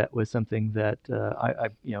student debt was something that I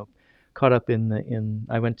caught up in.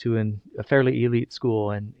 I went to a fairly elite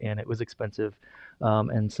school, and it was expensive,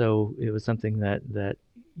 and so it was something that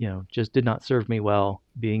just did not serve me well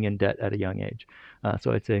being in debt at a young age.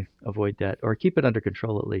 So I'd say avoid debt or keep it under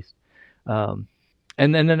control at least. Um,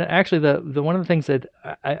 and then actually the one of the things that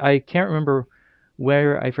I can't remember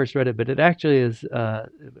where I first read it, but it actually is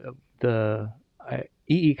the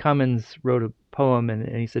E. E. Cummins wrote a poem, and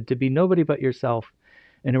he said, "To be nobody but yourself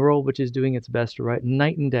in a world which is doing its best to right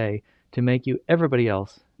night and day to make you everybody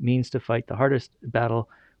else means to fight the hardest battle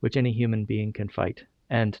which any human being can fight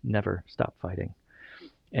and never stop fighting."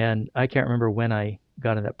 And I can't remember when I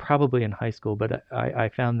got in that, probably in high school, but I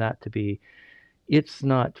found that to be, it's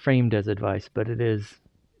not framed as advice, but it is,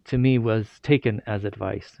 to me, was taken as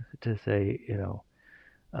advice to say,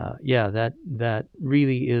 yeah, that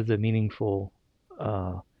really is a meaningful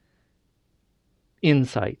uh,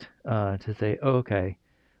 insight to say, oh, okay,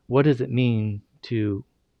 what does it mean to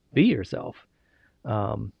be yourself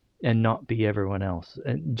and not be everyone else?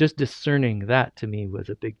 And just discerning that to me was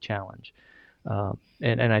a big challenge.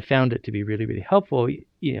 And I found it to be really, really helpful,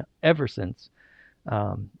 ever since,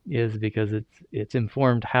 is because it's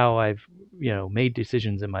informed how I've made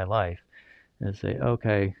decisions in my life, and say,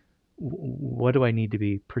 okay, what do I need to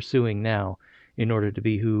be pursuing now in order to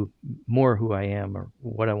be who I am, or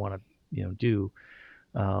what I want to do.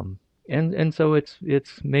 And so it's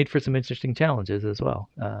made for some interesting challenges as well.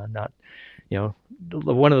 Not you know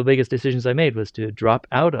One of the biggest decisions I made was to drop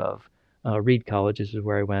out of Reed College. This is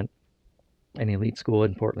where I went, an elite school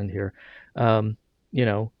in Portland here. Um, you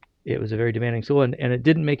know, it was a very demanding school, and it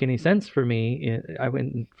didn't make any sense for me. I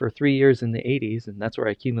went for 3 years in the 80s, and that's where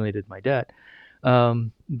I accumulated my debt.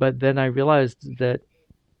 But then I realized that,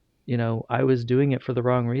 I was doing it for the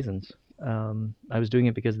wrong reasons. I was doing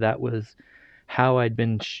it because that was how I'd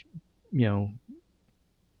been, you know,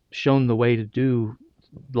 shown the way to do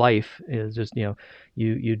life, is just,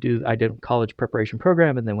 you do. I did a college preparation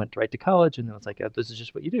program and then went right to college, and then it's like, this is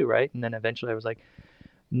just what you do, right? And then eventually I was like,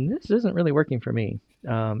 this isn't really working for me.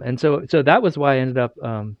 And so that was why I ended up.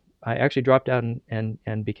 I actually dropped out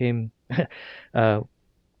and became uh,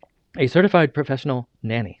 a certified professional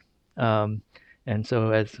nanny. And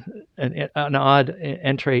so as an odd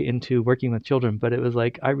entry into working with children, but it was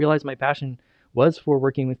like I realized my passion was for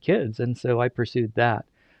working with kids, and so I pursued that.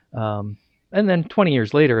 Um, and then 20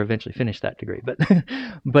 years later, eventually finished that degree. But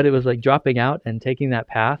but it was like dropping out and taking that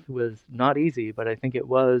path was not easy, but I think it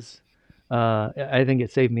was. I think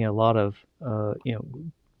it saved me a lot of,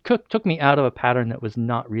 took me out of a pattern that was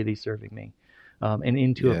not really serving me, and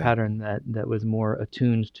into a Yeah. pattern that was more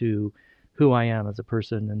attuned to who I am as a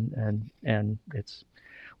person, and it's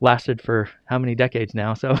lasted for how many decades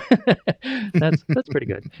now, so that's pretty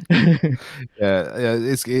good. Yeah,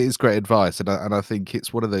 it's great advice, and I think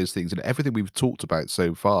it's one of those things, and everything we've talked about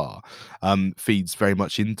so far, feeds very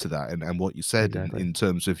much into that, and what you said Exactly. in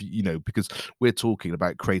terms of, because we're talking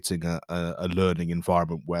about creating a learning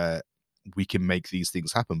environment where we can make these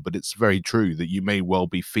things happen. But it's very true that you may well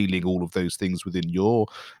be feeling all of those things within your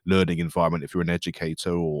learning environment if you're an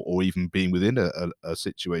educator, or even being within a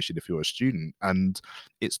situation if you're a student, and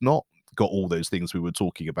it's not got all those things we were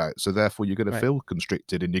talking about. So therefore, you're going to Right. feel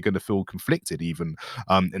constricted and you're going to feel conflicted, even.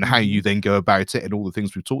 And how Hmm. you then go about it and all the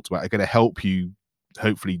things we've talked about are going to help you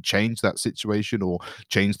hopefully change that situation or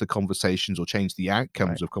change the conversations or change the outcomes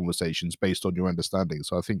Right. of conversations based on your understanding.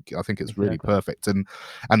 So I think it's really Exactly. perfect.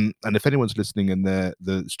 And if anyone's listening and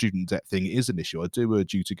the student debt thing is an issue, I do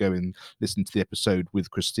urge you to go and listen to the episode with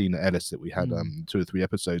Christina Ellis that we had Mm. 2 or 3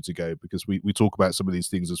 episodes ago, because we talk about some of these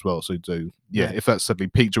things as well. So yeah, if Nice. that suddenly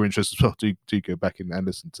piqued your interest as well, do go back and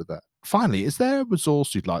listen to that. Finally, is there a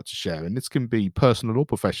resource you'd like to share? And this can be personal or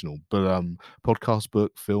professional, but podcast,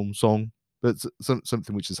 book, film, song, that's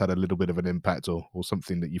something which has had a little bit of an impact, or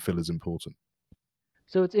something that you feel is important.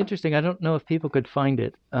 So it's interesting. I don't know if people could find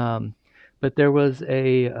it, but there was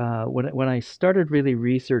a when I started really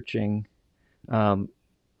researching, um,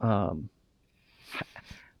 um,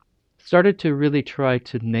 started to really try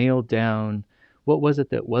to nail down what was it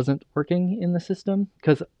that wasn't working in the system,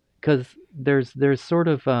 because there's sort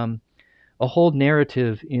of a whole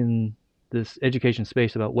narrative in this education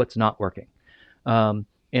space about what's not working. Um,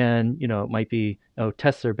 and it might be, oh,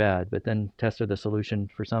 tests are bad, but then tests are the solution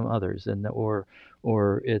for some others, and or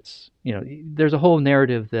it's, there's a whole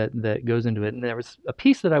narrative that goes into it. And there was a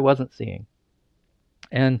piece that I wasn't seeing,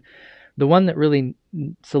 and the one that really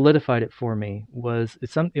solidified it for me was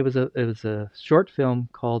it was a short film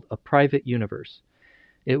called A Private Universe.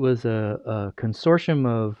 It was a consortium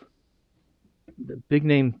of big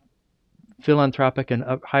name philanthropic and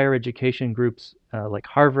higher education groups, like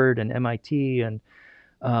Harvard and MIT and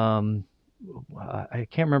um, I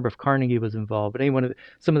can't remember if Carnegie was involved, but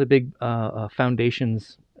some of the big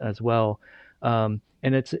foundations as well. And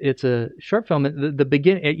it's a short film. The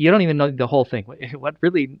beginning, you don't even know the whole thing. What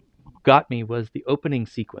really got me was the opening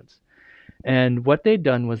sequence. And what they'd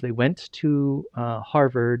done was they went to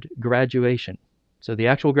Harvard graduation. So the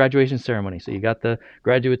actual graduation ceremony. So you got the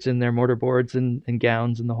graduates in their mortarboards and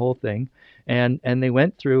gowns and the whole thing. And they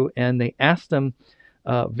went through and they asked them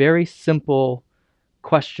very simple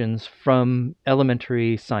questions from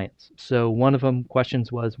elementary science. So one of them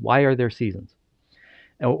questions was, why are there seasons?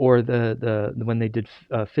 Or the when they did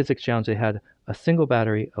physics challenge, they had a single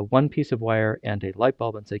battery, a one piece of wire, and a light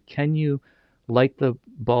bulb, and say, can you light the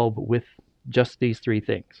bulb with just these three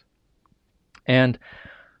things? And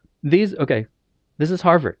okay, this is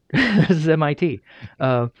Harvard, this is MIT.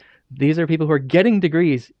 Uh, these are people who are getting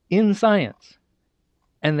degrees in science,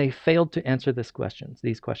 and they failed to answer these questions,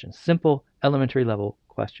 simple elementary level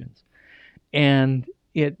questions. And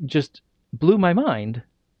it just blew my mind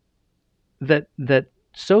that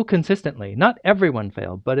so consistently, not everyone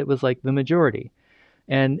failed, but it was like the majority.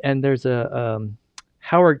 And there's a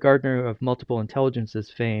Howard Gardner of Multiple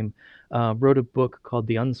Intelligences fame wrote a book called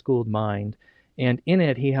The Unschooled Mind, and in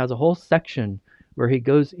it he has a whole section where he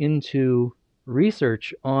goes into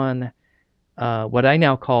research on what I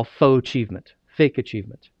now call faux achievement, fake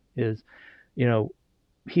achievement. Is, you know,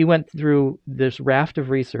 he went through this raft of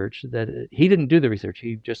research that he didn't do the research.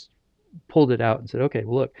 He just pulled it out and said, okay,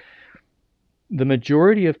 well, look, the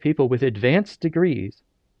majority of people with advanced degrees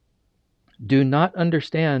do not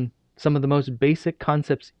understand some of the most basic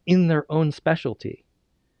concepts in their own specialty.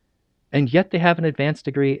 And yet they have an advanced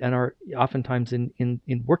degree and are oftentimes in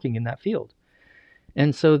working in that field.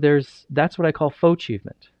 And so that's what I call faux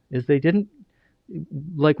achievement, is they didn't,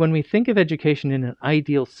 like when we think of education in an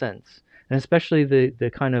ideal sense, and especially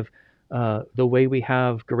the kind of the way we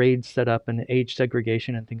have grades set up and age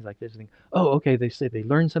segregation and things like this. Think, oh, okay, they say they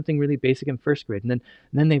learn something really basic in first grade, and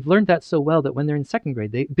then they've learned that so well that when they're in second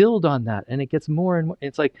grade, they build on that, and it gets more and more.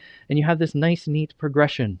 It's like, and you have this nice, neat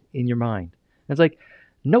progression in your mind. And it's like,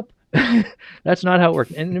 nope, that's not how it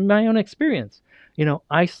works. And in my own experience,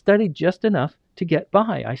 I studied just enough to get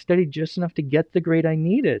by. I studied just enough to get the grade I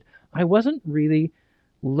needed. I wasn't really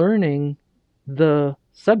learning the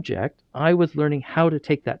subject. I was learning how to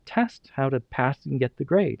take that test, how to pass and get the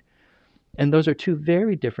grade. And those are two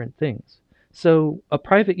very different things. So A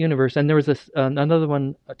Private Universe, and there was another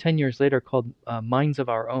one 10 years later called Minds of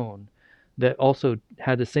Our Own that also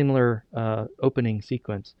had a similar opening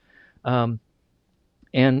sequence. Um,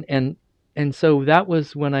 and and and so that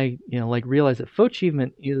was when I like realized that faux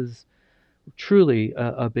achievement is truly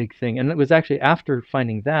a big thing. And it was actually after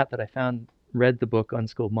finding that I read the book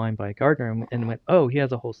Unschooled Mind by Gardner, and went, oh, he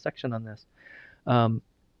has a whole section on this. Um,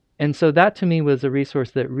 and so that to me was a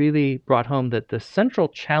resource that really brought home that the central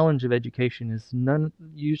challenge of education is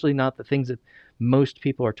usually not the things that most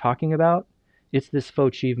people are talking about. It's this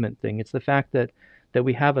faux achievement thing. It's the fact that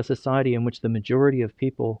we have a society in which the majority of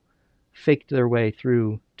people faked their way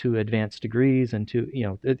through to advanced degrees, and to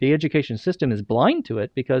the education system is blind to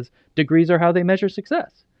it because degrees are how they measure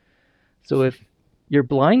success. So if you're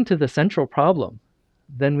blind to the central problem,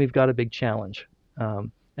 then we've got a big challenge.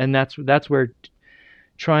 And that's where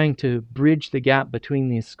trying to bridge the gap between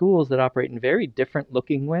these schools that operate in very different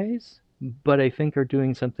looking ways, but I think are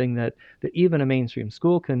doing something that even a mainstream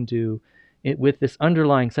school can do, with this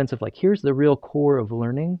underlying sense of like, here's the real core of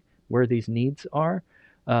learning where these needs are.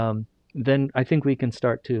 Then I think we can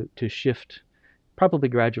start to shift, probably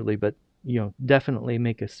gradually, but definitely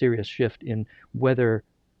make a serious shift in whether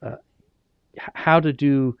how to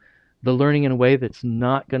do the learning in a way that's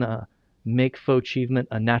not going to make faux achievement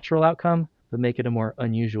a natural outcome, but make it a more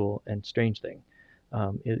unusual and strange thing.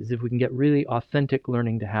 Is if we can get really authentic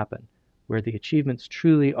learning to happen, where the achievements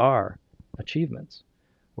truly are achievements,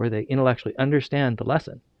 where they intellectually understand the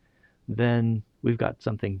lesson, then we've got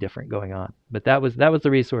something different going on. But that was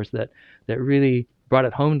the resource that really brought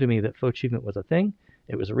it home to me that faux achievement was a thing.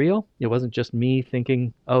 It was real. It wasn't just me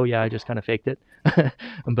thinking, oh yeah, I just kind of faked it.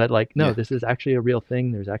 But like, no, this is actually a real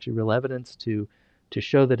thing. There's actually real evidence to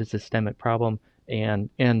show that it's a systemic problem. And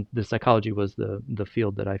the psychology was the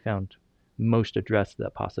field that I found most addressed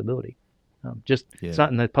that possibility. It's not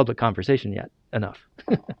in the public conversation yet enough.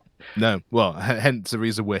 No, well, hence the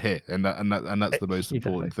reason we're here, and that's the most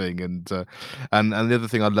important thing. And the other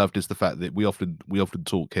thing I loved is the fact that we often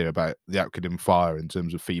talk here about the acronym FIRE in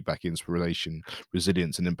terms of feedback, inspiration,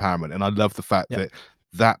 resilience, and empowerment. And I love the fact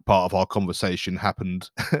that part of our conversation happened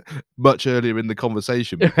much earlier in the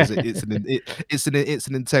conversation, because it's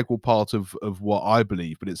an integral part of what I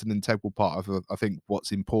believe, but it's an integral part of I think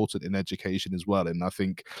what's important in education as well. And I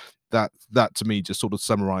think that to me just sort of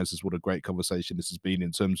summarizes what a great conversation this has been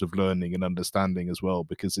in terms of learning and understanding as well,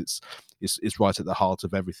 because it's right at the heart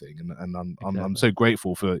of everything. And I'm so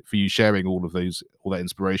grateful for you sharing all that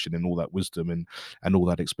inspiration and all that wisdom and all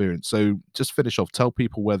that experience. So just finish off, tell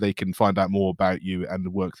people where they can find out more about you and the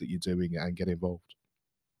work that you're doing and get involved.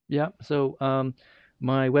 Yeah. So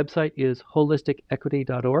my website is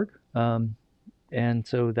holisticequity.org. And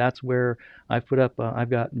so that's where I've put up, I've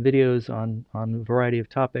got videos on a variety of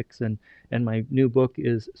topics, and my new book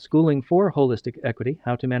is Schooling for Holistic Equity,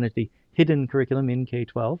 How to Manage the Hidden Curriculum in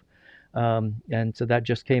K-12. And so that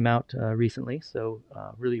just came out recently. So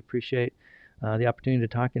really appreciate the opportunity to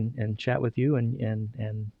talk and chat with you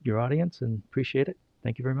and your audience, and appreciate it.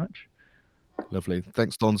 Thank you very much. Lovely.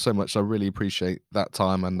 Thanks, Don, so much. I really appreciate that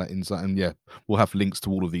time and that insight. And yeah, we'll have links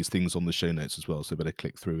to all of these things on the show notes as well, so better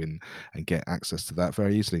click through and get access to that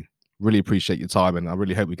very easily. Really appreciate your time, and I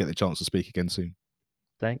really hope we get the chance to speak again soon.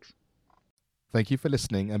 Thanks. Thank you for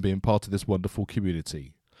listening and being part of this wonderful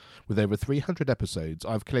community. With over 300 episodes,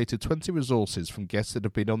 I've collated 20 resources from guests that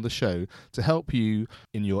have been on the show to help you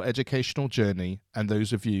in your educational journey and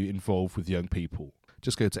those of you involved with young people.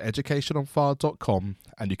 Just go to educationonfire.com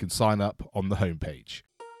and you can sign up on the homepage.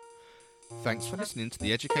 Thanks for listening to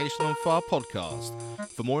the Education on Fire podcast.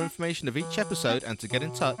 For more information of each episode and to get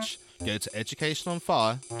in touch, go to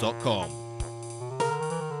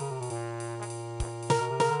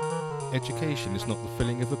educationonfire.com. Education is not the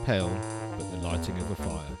filling of a pail, but the lighting of a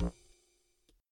fire.